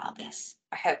day about this.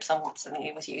 I hope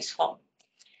something was useful.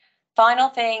 Final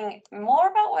thing, more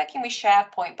about working with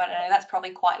SharePoint, but I know that's probably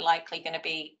quite likely going to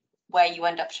be where you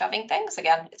end up shoving things.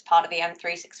 Again, it's part of the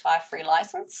M365 free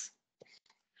license.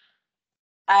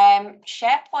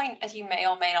 SharePoint, as you may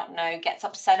or may not know, gets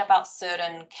upset about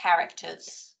certain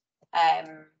characters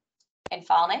in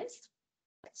file names.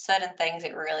 Certain things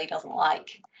it really doesn't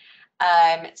like.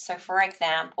 So for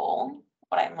example,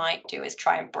 what I might do is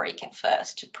try and break it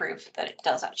first to prove that it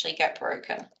does actually get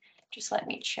broken. Just let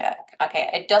me check. Okay,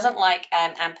 it doesn't like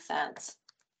ampersands.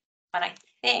 And I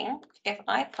think if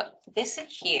I put this in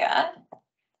here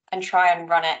and try and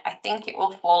run it, I think it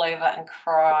will fall over and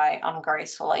cry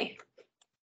ungracefully.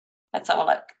 Let's have a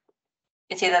look.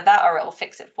 It's either that or it will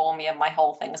fix it for me and my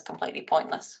whole thing is completely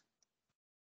pointless.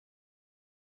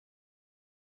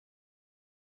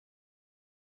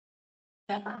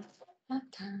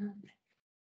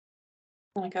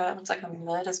 Oh my god, it looks like a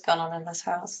murder's gone on in this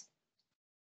house.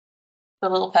 The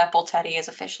little purple teddy is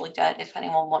officially dead. If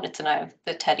anyone wanted to know,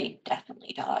 the teddy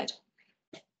definitely died.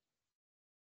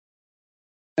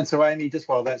 And so, Amy, just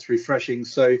while that's refreshing,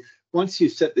 so once you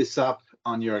set this up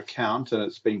on your account and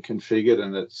it's been configured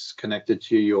and it's connected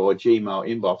to your Gmail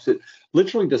inbox, it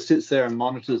literally just sits there and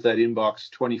monitors that inbox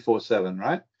 24/7,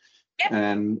 right? Yep.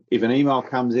 And if an email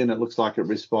comes in, it looks like it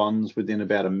responds within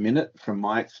about a minute from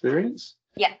my experience.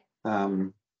 Yeah.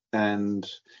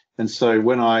 And so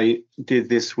when I did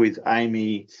this with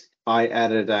Amy, I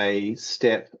added a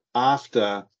step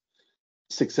after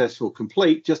successful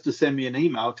complete just to send me an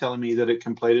email telling me that it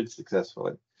completed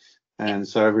successfully. And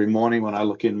so every morning when I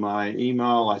look in my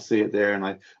email, I see it there, and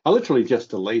I literally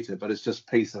just delete it, but it's just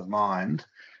peace of mind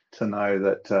to know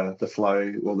that the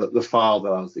flow or the file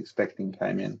that I was expecting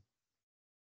came in.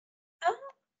 Oh.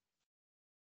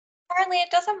 Apparently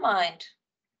it doesn't mind.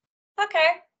 Okay.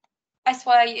 I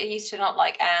swear you used to not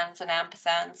like ands and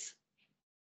ampersands.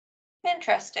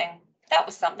 Interesting. That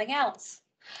was something else.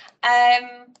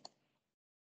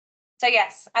 So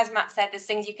yes, as Matt said, there's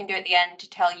things you can do at the end to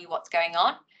tell you what's going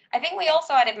on. I think we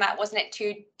also added, Matt, wasn't it,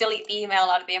 to delete the email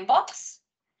out of the inbox?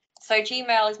 So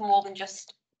Gmail is more than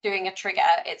just doing a trigger.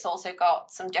 It's also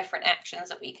got some different actions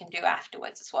that we can do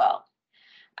afterwards as well.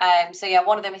 So yeah,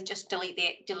 one of them is just delete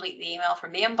the email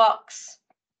from the inbox,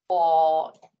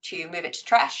 or to move it to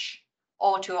trash,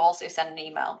 or to also send an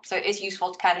email. So it is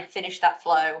useful to kind of finish that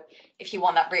flow. If you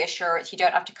want that reassurance, you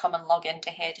don't have to come and log into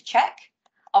here to check.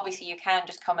 Obviously, you can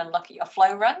just come and look at your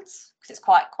flow runs because it's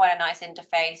quite a nice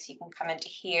interface. You can come into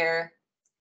here.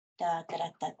 I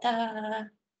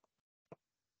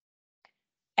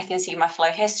can see my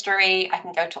flow history. I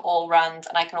can go to all runs,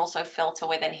 and I can also filter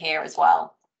within here as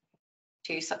well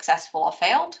to successful or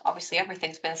failed. Obviously,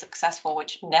 everything's been successful,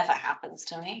 which never happens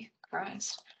to me.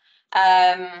 Christ.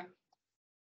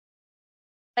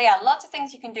 So yeah, lots of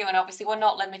things you can do, and obviously we're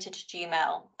not limited to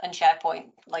Gmail and SharePoint.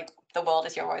 Like, the world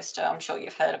is your oyster. I'm sure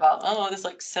you've heard about, oh, there's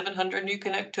like 700 new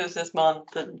connectors this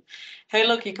month, and hey,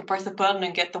 look, you can press a button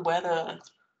and get the weather,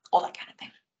 all that kind of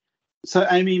thing. So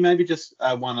Amy, maybe just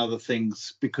one other thing,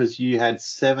 because you had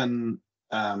 7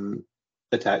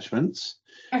 attachments.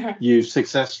 You've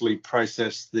successfully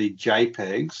processed the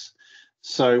JPEGs.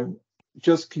 So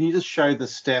can you just show the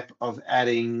step of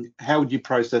adding, how would you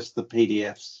process the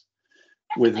PDFs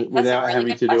without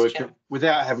having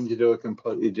to do a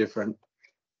completely different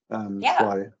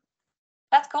flow?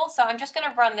 That's cool. So I'm just going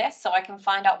to run this so I can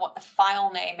find out what the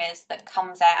file name is that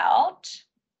comes out.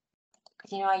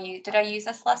 Because, you know, did I use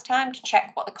this last time to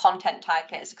check what the content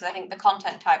type is? Because I think the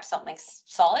content type is something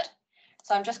solid.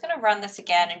 So I'm just going to run this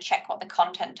again and check what the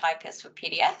content type is for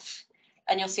PDF.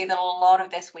 And you'll see that a lot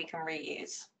of this we can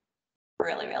reuse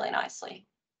really, really nicely.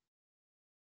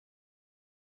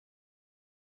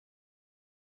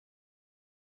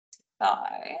 So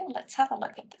let's have a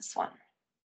look at this one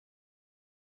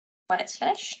when it's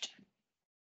finished.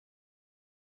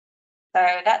 So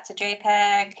that's a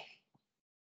JPEG.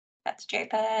 That's a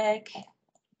JPEG.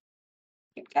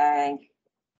 Keep going.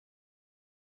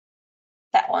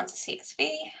 That one's a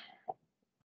CSV.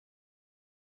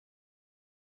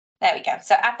 There we go.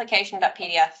 So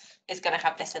application.pdf is going to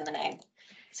have this in the name.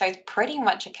 So it's pretty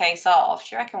much a case of,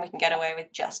 do you reckon we can get away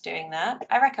with just doing that?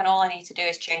 I reckon all I need to do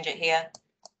is change it here.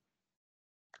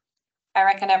 I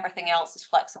reckon everything else is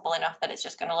flexible enough that it's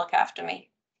just going to look after me.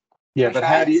 Yeah, but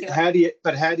how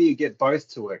do you get both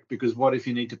to work? Because what if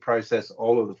you need to process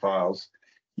all of the files?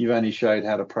 You've only showed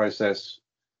how to process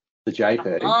the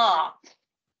JPEGs.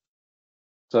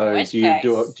 So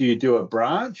do you do a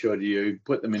branch, or do you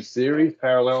put them in series,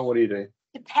 parallel? What do you do?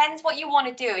 Depends what you want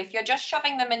to do. If you're just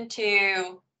shoving them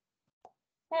into,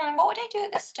 what would I do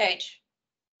at this stage?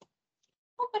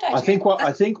 What would I do?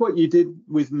 I think what you did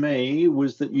with me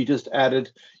was that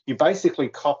you basically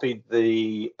copied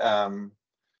the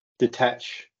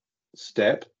detach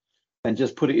step and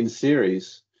just put it in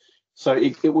series. So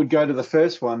it would go to the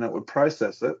first one, it would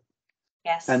process it.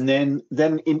 Yes. And then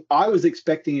I was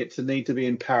expecting it to need to be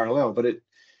in parallel, but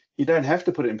you don't have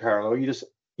to put it in parallel. You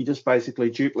just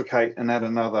basically duplicate and add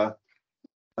another,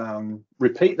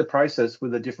 repeat the process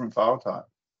with a different file type.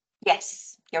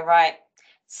 Yes, you're right.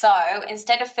 So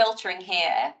instead of filtering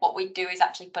here, what we do is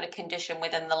actually put a condition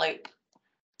within the loop.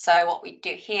 So what we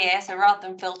do here, so rather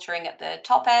than filtering at the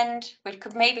top end, we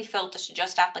could maybe filter to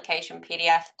just application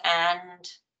PDF and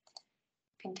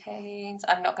contains,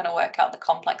 I'm not going to work out the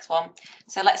complex one.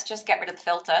 So let's just get rid of the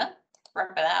filter,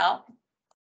 rip it out.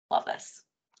 Love this.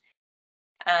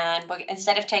 And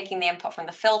instead of taking the input from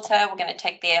the filter, we're going to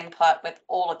take the input with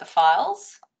all of the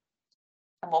files,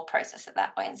 and we'll process it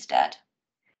that way instead.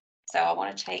 So I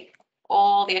want to take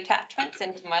all the attachments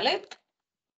into my loop.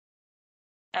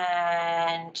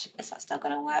 And is that still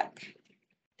going to work?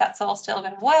 That's all still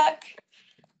going to work.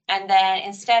 And then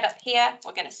instead of here,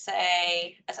 we're going to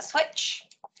say as a switch.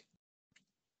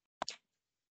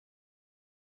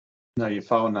 No, your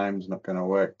file name's not going to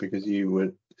work because you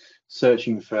would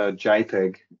searching for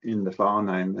JPEG in the file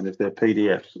name, and if they're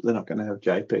PDFs, they're not going to have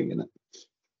JPEG in it.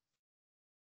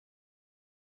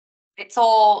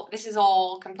 This is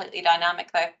all completely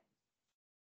dynamic though.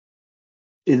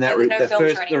 In that, There's no the filter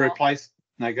first, anymore.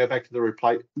 no, go back to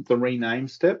the rename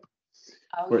step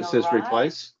Oh, where it says right.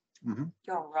 replace.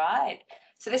 You're right.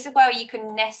 So this is where you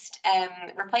can nest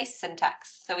replace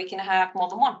syntax. So we can have more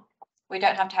than one. We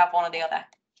don't have to have one or the other.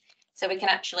 So we can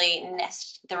actually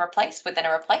nest the replace within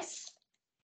a replace.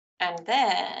 And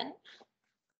then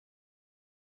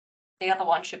the other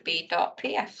one should be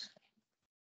 .pf.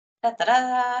 Let's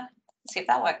see if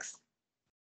that works.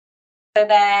 So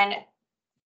then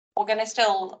we're going to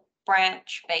still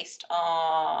branch based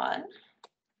on,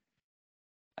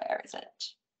 where is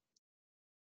it?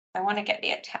 I want to get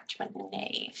the attachment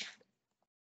name.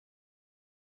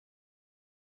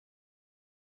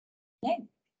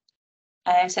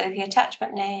 So the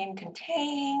attachment name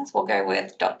contains, we'll go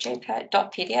with .jpeg,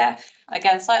 .pdf.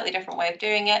 Again, slightly different way of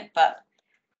doing it, but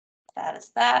that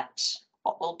is that.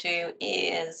 What we'll do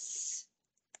is,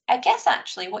 I guess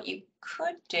actually what you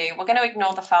could do, we're going to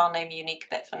ignore the file name unique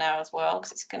bit for now as well,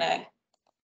 because it's going to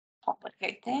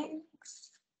complicate things.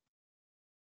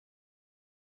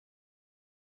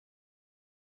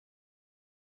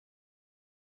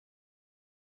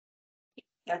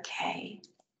 Okay,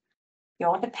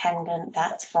 you're dependent,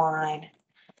 that's fine.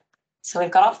 So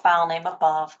we've got our file name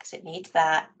above because it needs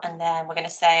that. And then we're going to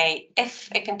say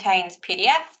if it contains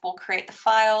PDF, we'll create the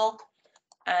file.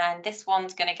 And this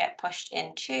one's going to get pushed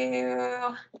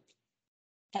into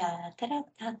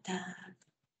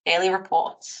daily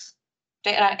reports.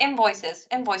 Invoices.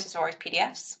 Invoices are always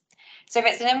PDFs. So if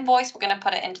it's an invoice, we're going to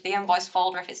put it into the invoice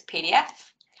folder if it's PDF.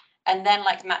 And then,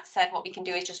 like Matt said, what we can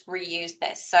do is just reuse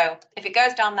this. So if it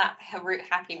goes down that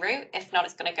happy route, if not,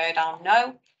 it's going to go down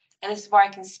no. And this is where I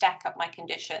can stack up my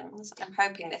conditions. I'm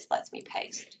hoping this lets me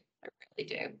paste. I really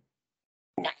do.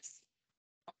 Nice.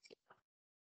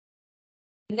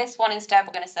 This one instead,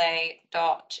 we're going to say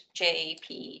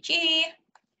 .jpg.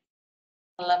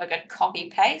 I love a good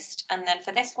copy paste. And then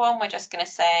for this one, we're just going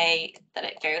to say that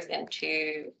it goes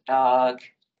into dog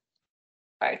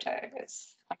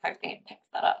photos. I'm hoping it picks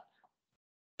that up.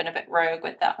 Been a bit rogue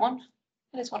with that one.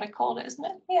 That is what I called it, isn't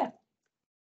it? Yeah.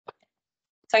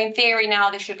 So in theory now,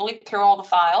 this should loop through all the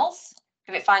files.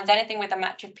 If it finds anything with a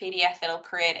match of PDF, it'll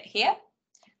create it here.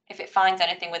 If it finds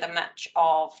anything with a match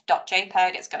of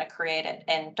 .jpeg, it's going to create it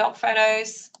in doc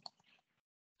photos.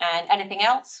 And anything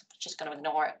else, it's just going to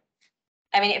ignore it.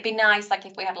 I mean, it'd be nice, like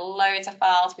if we had loads of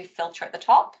files, we filter at the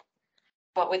top.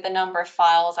 But with the number of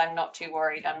files, I'm not too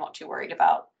worried. I'm not too worried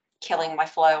about killing my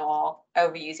flow or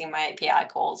overusing my API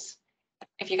calls.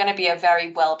 If you're going to be a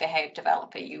very well-behaved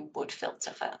developer, you would filter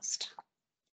first.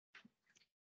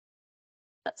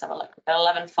 Let's have a look at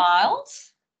 11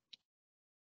 files.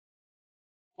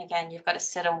 Again, you've got to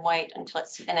sit and wait until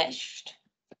it's finished.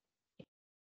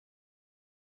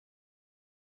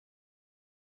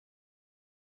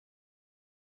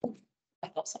 I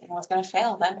thought something was going to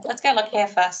fail then. Let's go look here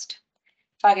first.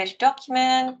 If I go to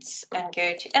documents and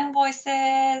go to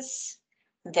invoices,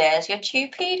 there's your 2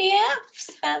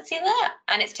 PDFs. Fancy that.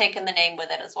 And it's taken the name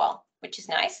with it as well, which is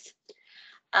nice.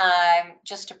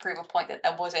 Just to prove a point that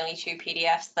there was only 2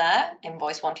 PDFs there,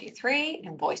 invoice 123,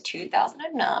 invoice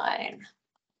 2009.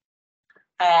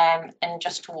 And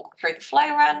just to walk through the flow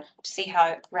run to see how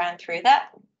it ran through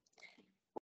that.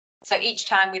 So each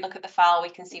time we look at the file, we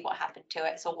can see what happened to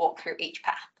it. So we'll walk through each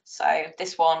path. So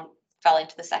this one fell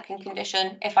into the second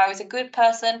condition. If I was a good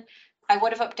person, I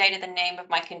would have updated the name of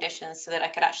my conditions so that I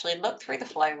could actually look through the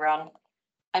flow run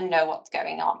and know what's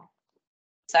going on.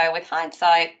 So with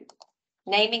hindsight,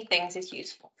 naming things is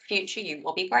useful. Future you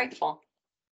will be grateful.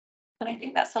 And I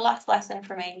think that's the last lesson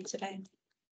from Amey today.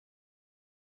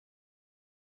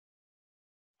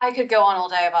 I could go on all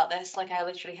day about this. Like I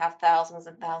literally have thousands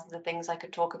and thousands of things I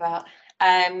could talk about.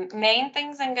 Main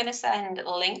things I'm going to send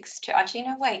links to. Actually,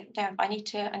 no, wait, no. I need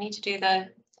to do the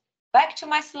back to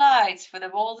my slides for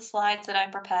all the slides that I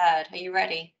prepared. Are you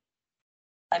ready?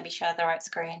 Let me share the right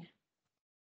screen.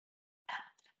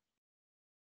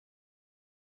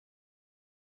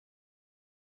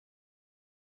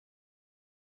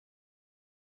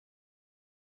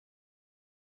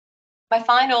 My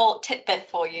final tidbit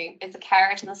for you is the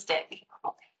carrot and the stick.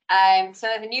 So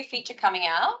there's a new feature coming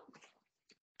out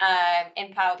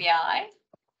in Power BI,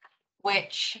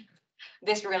 which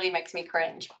this really makes me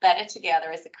cringe. Better together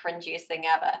is the cringiest thing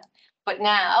ever. But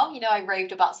now, you know, I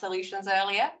raved about solutions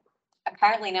earlier.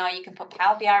 Apparently now you can put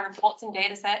Power BI reports and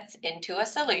data sets into a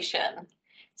solution.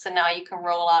 So now you can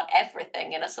roll out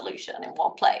everything in a solution in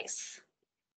one place.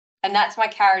 And that's my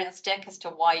carrot and stick as to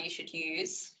why you should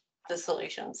use the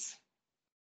solutions.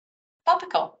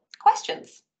 Topical.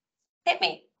 Questions? Hit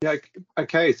me. Yeah.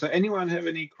 Okay. So anyone have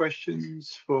any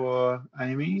questions for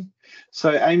Amey?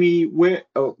 So Amey,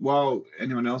 while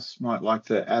anyone else might like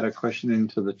to add a question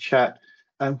into the chat,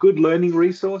 good learning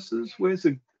resources. Where's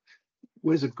a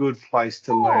good place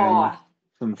to learn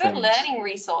some good things? learning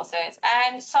resources.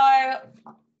 And so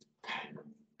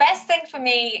best thing for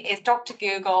me is Dr.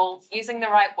 Google, using the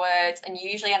right words, and you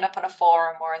usually end up on a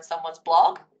forum or in someone's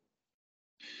blog.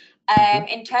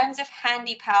 In terms of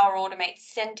handy Power Automate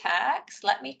syntax,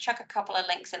 let me chuck a couple of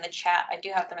links in the chat. I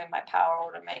do have them in my Power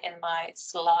Automate in my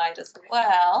slide as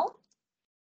well.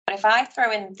 But if I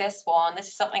throw in this one, this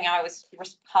is something I was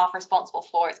half responsible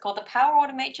for. It's called the Power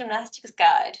Automate Gymnastics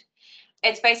Guide.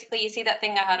 It's basically, you see that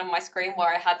thing I had on my screen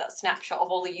where I had that snapshot of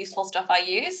all the useful stuff I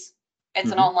use?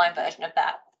 It's an online version of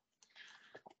that.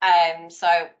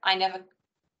 So I never,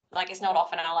 like, it's not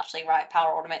often I'll actually write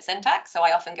Power Automate syntax, so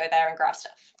I often go there and grab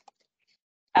stuff.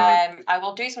 I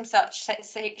will do some such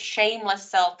shameless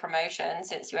self-promotion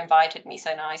since you invited me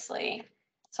so nicely.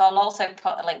 So I'll also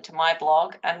put a link to my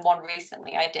blog, and one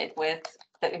recently I did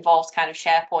that involves kind of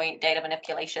SharePoint, data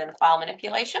manipulation, file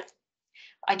manipulation.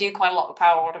 I do quite a lot of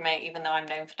Power Automate, even though I'm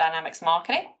known for Dynamics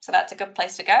marketing. So that's a good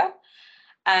place to go.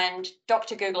 And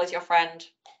Dr. Google is your friend,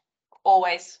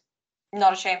 always.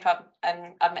 Not ashamed to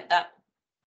admit that.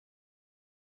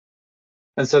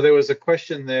 And so there was a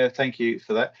question there, thank you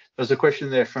for that. There's a question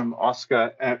there from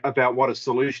Oscar about what a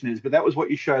solution is, but that was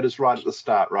what you showed us right at the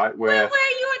start, right? Where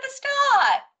were you at the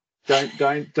start?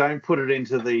 Don't put it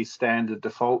into the standard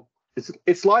default.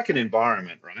 It's like an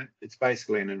environment, right? It's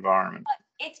basically an environment.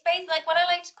 It's basically like what I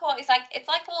like to call it, it's like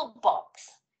a little box.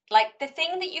 Like the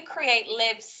thing that you create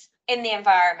lives in the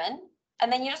environment,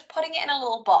 and then you're just putting it in a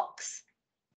little box.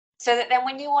 So that then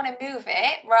when you want to move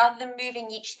it, rather than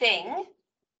moving each thing,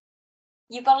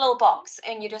 you've got a little box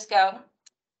and you just go,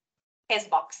 here's a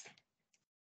box.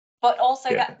 But also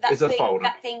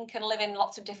that thing can live in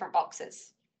lots of different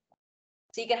boxes.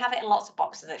 So you can have it in lots of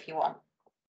boxes if you want.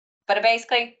 But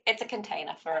basically, it's a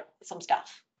container for some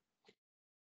stuff.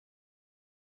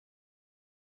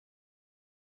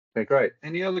 Okay, great.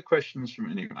 Any other questions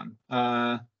from anyone?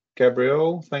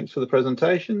 Gabrielle, thanks for the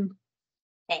presentation.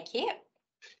 Thank you.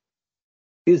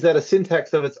 Is that a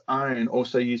syntax of its own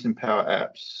also used in Power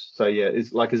Apps? So yeah,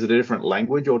 is it a different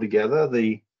language altogether?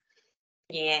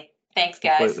 Yeah, thanks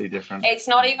guys. Completely different. It's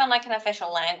not even like an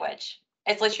official language.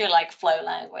 It's literally like flow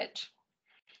language.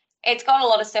 It's got a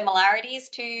lot of similarities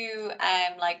to,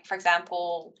 like for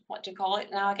example, what do you call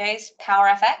it nowadays?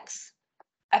 PowerFX.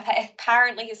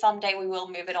 Apparently someday we will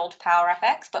move it all to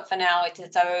PowerFX, but for now it's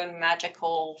its own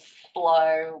magical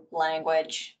flow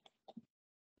language.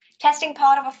 Testing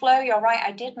part of a flow, you're right,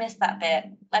 I did miss that bit.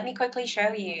 Let me quickly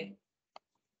show you.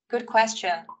 Good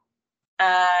question.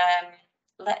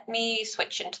 Let me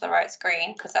switch into the right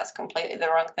screen because that's completely the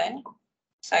wrong thing.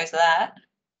 So is that.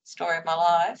 Story of my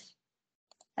life.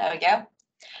 There we go.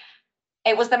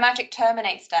 It was the magic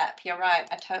terminate step. You're right,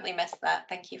 I totally missed that.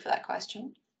 Thank you for that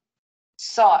question.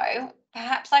 So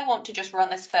perhaps I want to just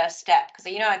run this first step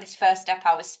because you know this first step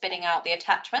I was spitting out the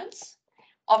attachments.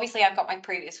 Obviously, I've got my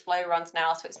previous flow runs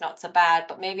now, so it's not so bad,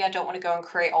 but maybe I don't want to go and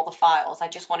create all the files. I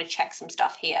just want to check some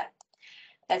stuff here.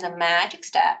 There's a magic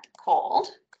step called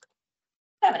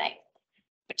terminate,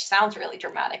 which sounds really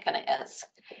dramatic, and it is.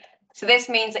 So this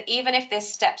means that even if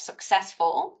this step's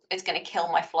successful, it's going to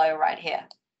kill my flow right here.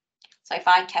 So if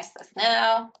I test this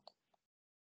now,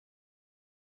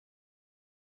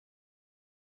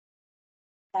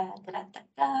 save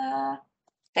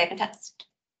and test.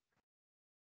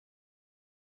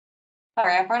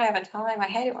 Sorry, I've run over time. I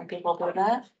hate it when people do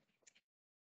that.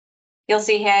 You'll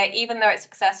see here, even though it's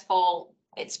successful,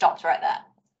 it stops right there.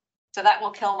 So that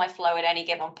will kill my flow at any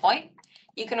given point.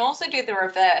 You can also do the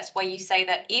reverse where you say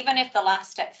that even if the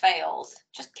last step fails,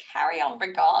 just carry on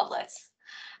regardless.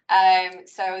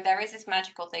 So there is this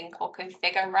magical thing called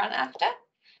configure run after.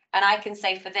 And I can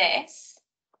say for this,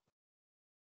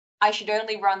 I should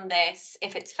only run this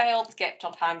if it's failed, skipped,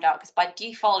 or timed out, because by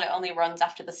default, it only runs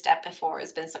after the step before it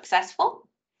has been successful.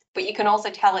 But you can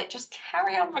also tell it, just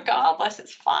carry on regardless,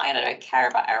 it's fine, I don't care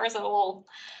about errors at all.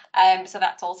 So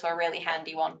that's also a really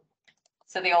handy one.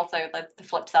 So the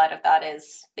flip side of that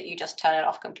is that you just turn it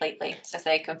off completely. So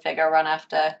say configure run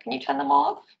after, can you turn them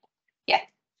all off? Yeah.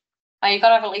 Now you've got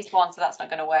to have at least one, so that's not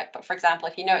going to work. But for example,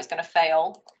 if you know it's going to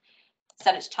fail,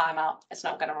 set it to timeout, it's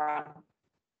not going to run.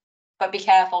 But be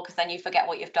careful because then you forget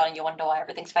what you've done and you wonder why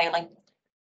everything's failing.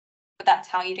 But that's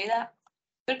how you do that.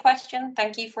 Good question.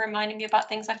 Thank you for reminding me about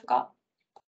things I forgot.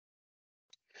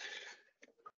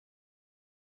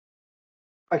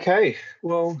 Okay,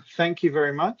 well, thank you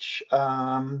very much.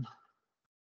 Thank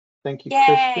you, Yay.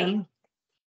 Christian.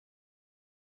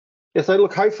 Yeah, so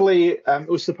look, hopefully it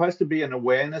was supposed to be an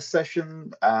awareness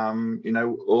session. You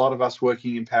know, a lot of us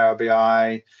working in Power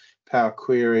BI, Power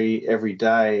Query every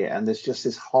day, and there's just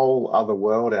this whole other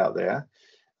world out there.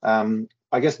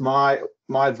 I guess my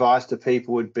advice to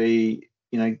people would be,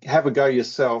 you know, have a go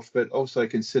yourself, but also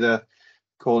consider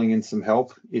calling in some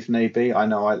help if need be. I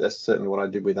know that's certainly what I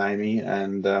did with Amey,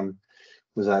 and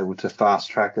was able to fast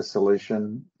track a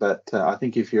solution. But I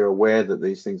think if you're aware that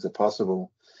these things are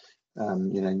possible,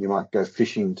 you know, you might go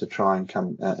fishing to try and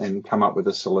come up with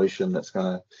a solution that's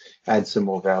going to add some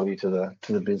more value to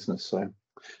the business.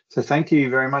 So thank you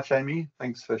very much, Amey.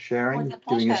 Thanks for sharing,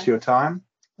 giving us your time,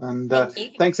 and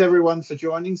thanks everyone for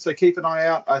joining. So keep an eye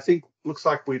out. I think looks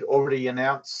like we'd already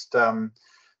announced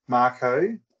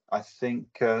Marco. I think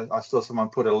I saw someone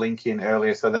put a link in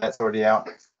earlier, so that's already out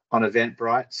on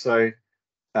Eventbrite. So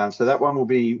that one will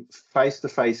be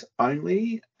face-to-face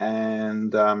only,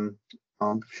 and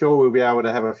I'm sure we'll be able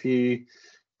to have a few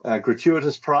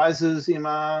gratuitous prizes,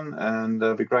 Iman, and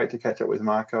it'll be great to catch up with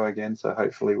Marco again. So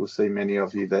hopefully we'll see many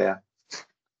of you there.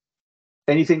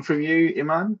 Anything from you,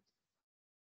 Iman?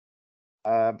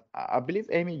 I believe,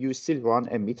 Amey, you still run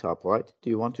a meetup, right? Do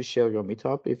you want to share your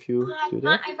meetup if you do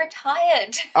that? I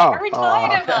retired. Oh, I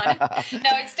retired, Iman. No,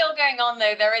 it's still going on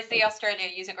though. There is the Australia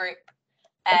user group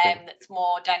that's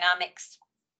more dynamics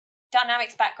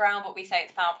background, but we say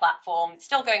it's Power Platform. It's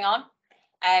still going on.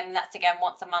 That's again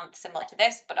once a month, similar to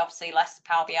this, but obviously less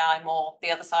Power BI, more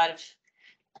the other side of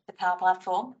the Power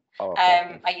Platform. Oh,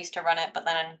 I used to run it, but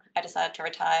then I decided to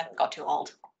retire. Got too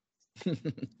old.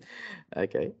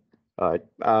 Okay. All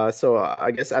right. So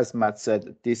I guess, as Matt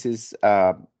said, this is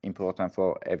important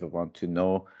for everyone to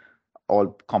know all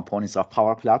components of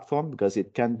Power Platform, because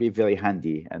it can be very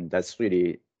handy, and that's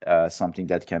really something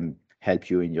that can help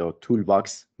you in your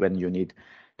toolbox when you need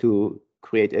to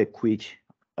create a quick,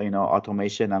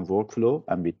 automation and workflow.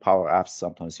 And with Power Apps,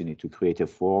 sometimes you need to create a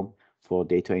form for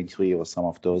data entry or some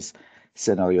of those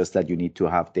scenarios that you need to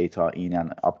have data in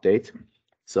and update.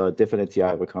 So definitely,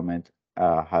 I recommend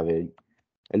having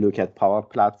a look at Power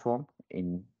Platform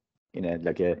in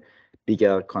a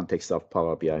bigger context of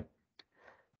Power BI.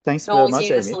 Thanks very much, Always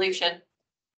use a Amey. solution.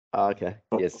 Okay.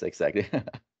 Yes, exactly.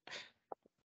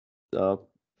 So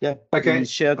yeah, Okay. we'll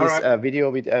share this All right. video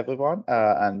with everyone,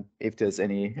 and if there's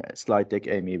any slide deck,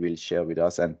 Amey will share with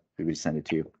us, and we will send it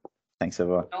to you. Thanks,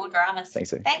 everyone. No dramas.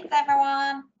 Thanks, Amey. Thanks,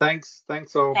 everyone. Thanks all.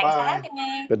 Thanks for Bye. having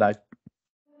me. Good night.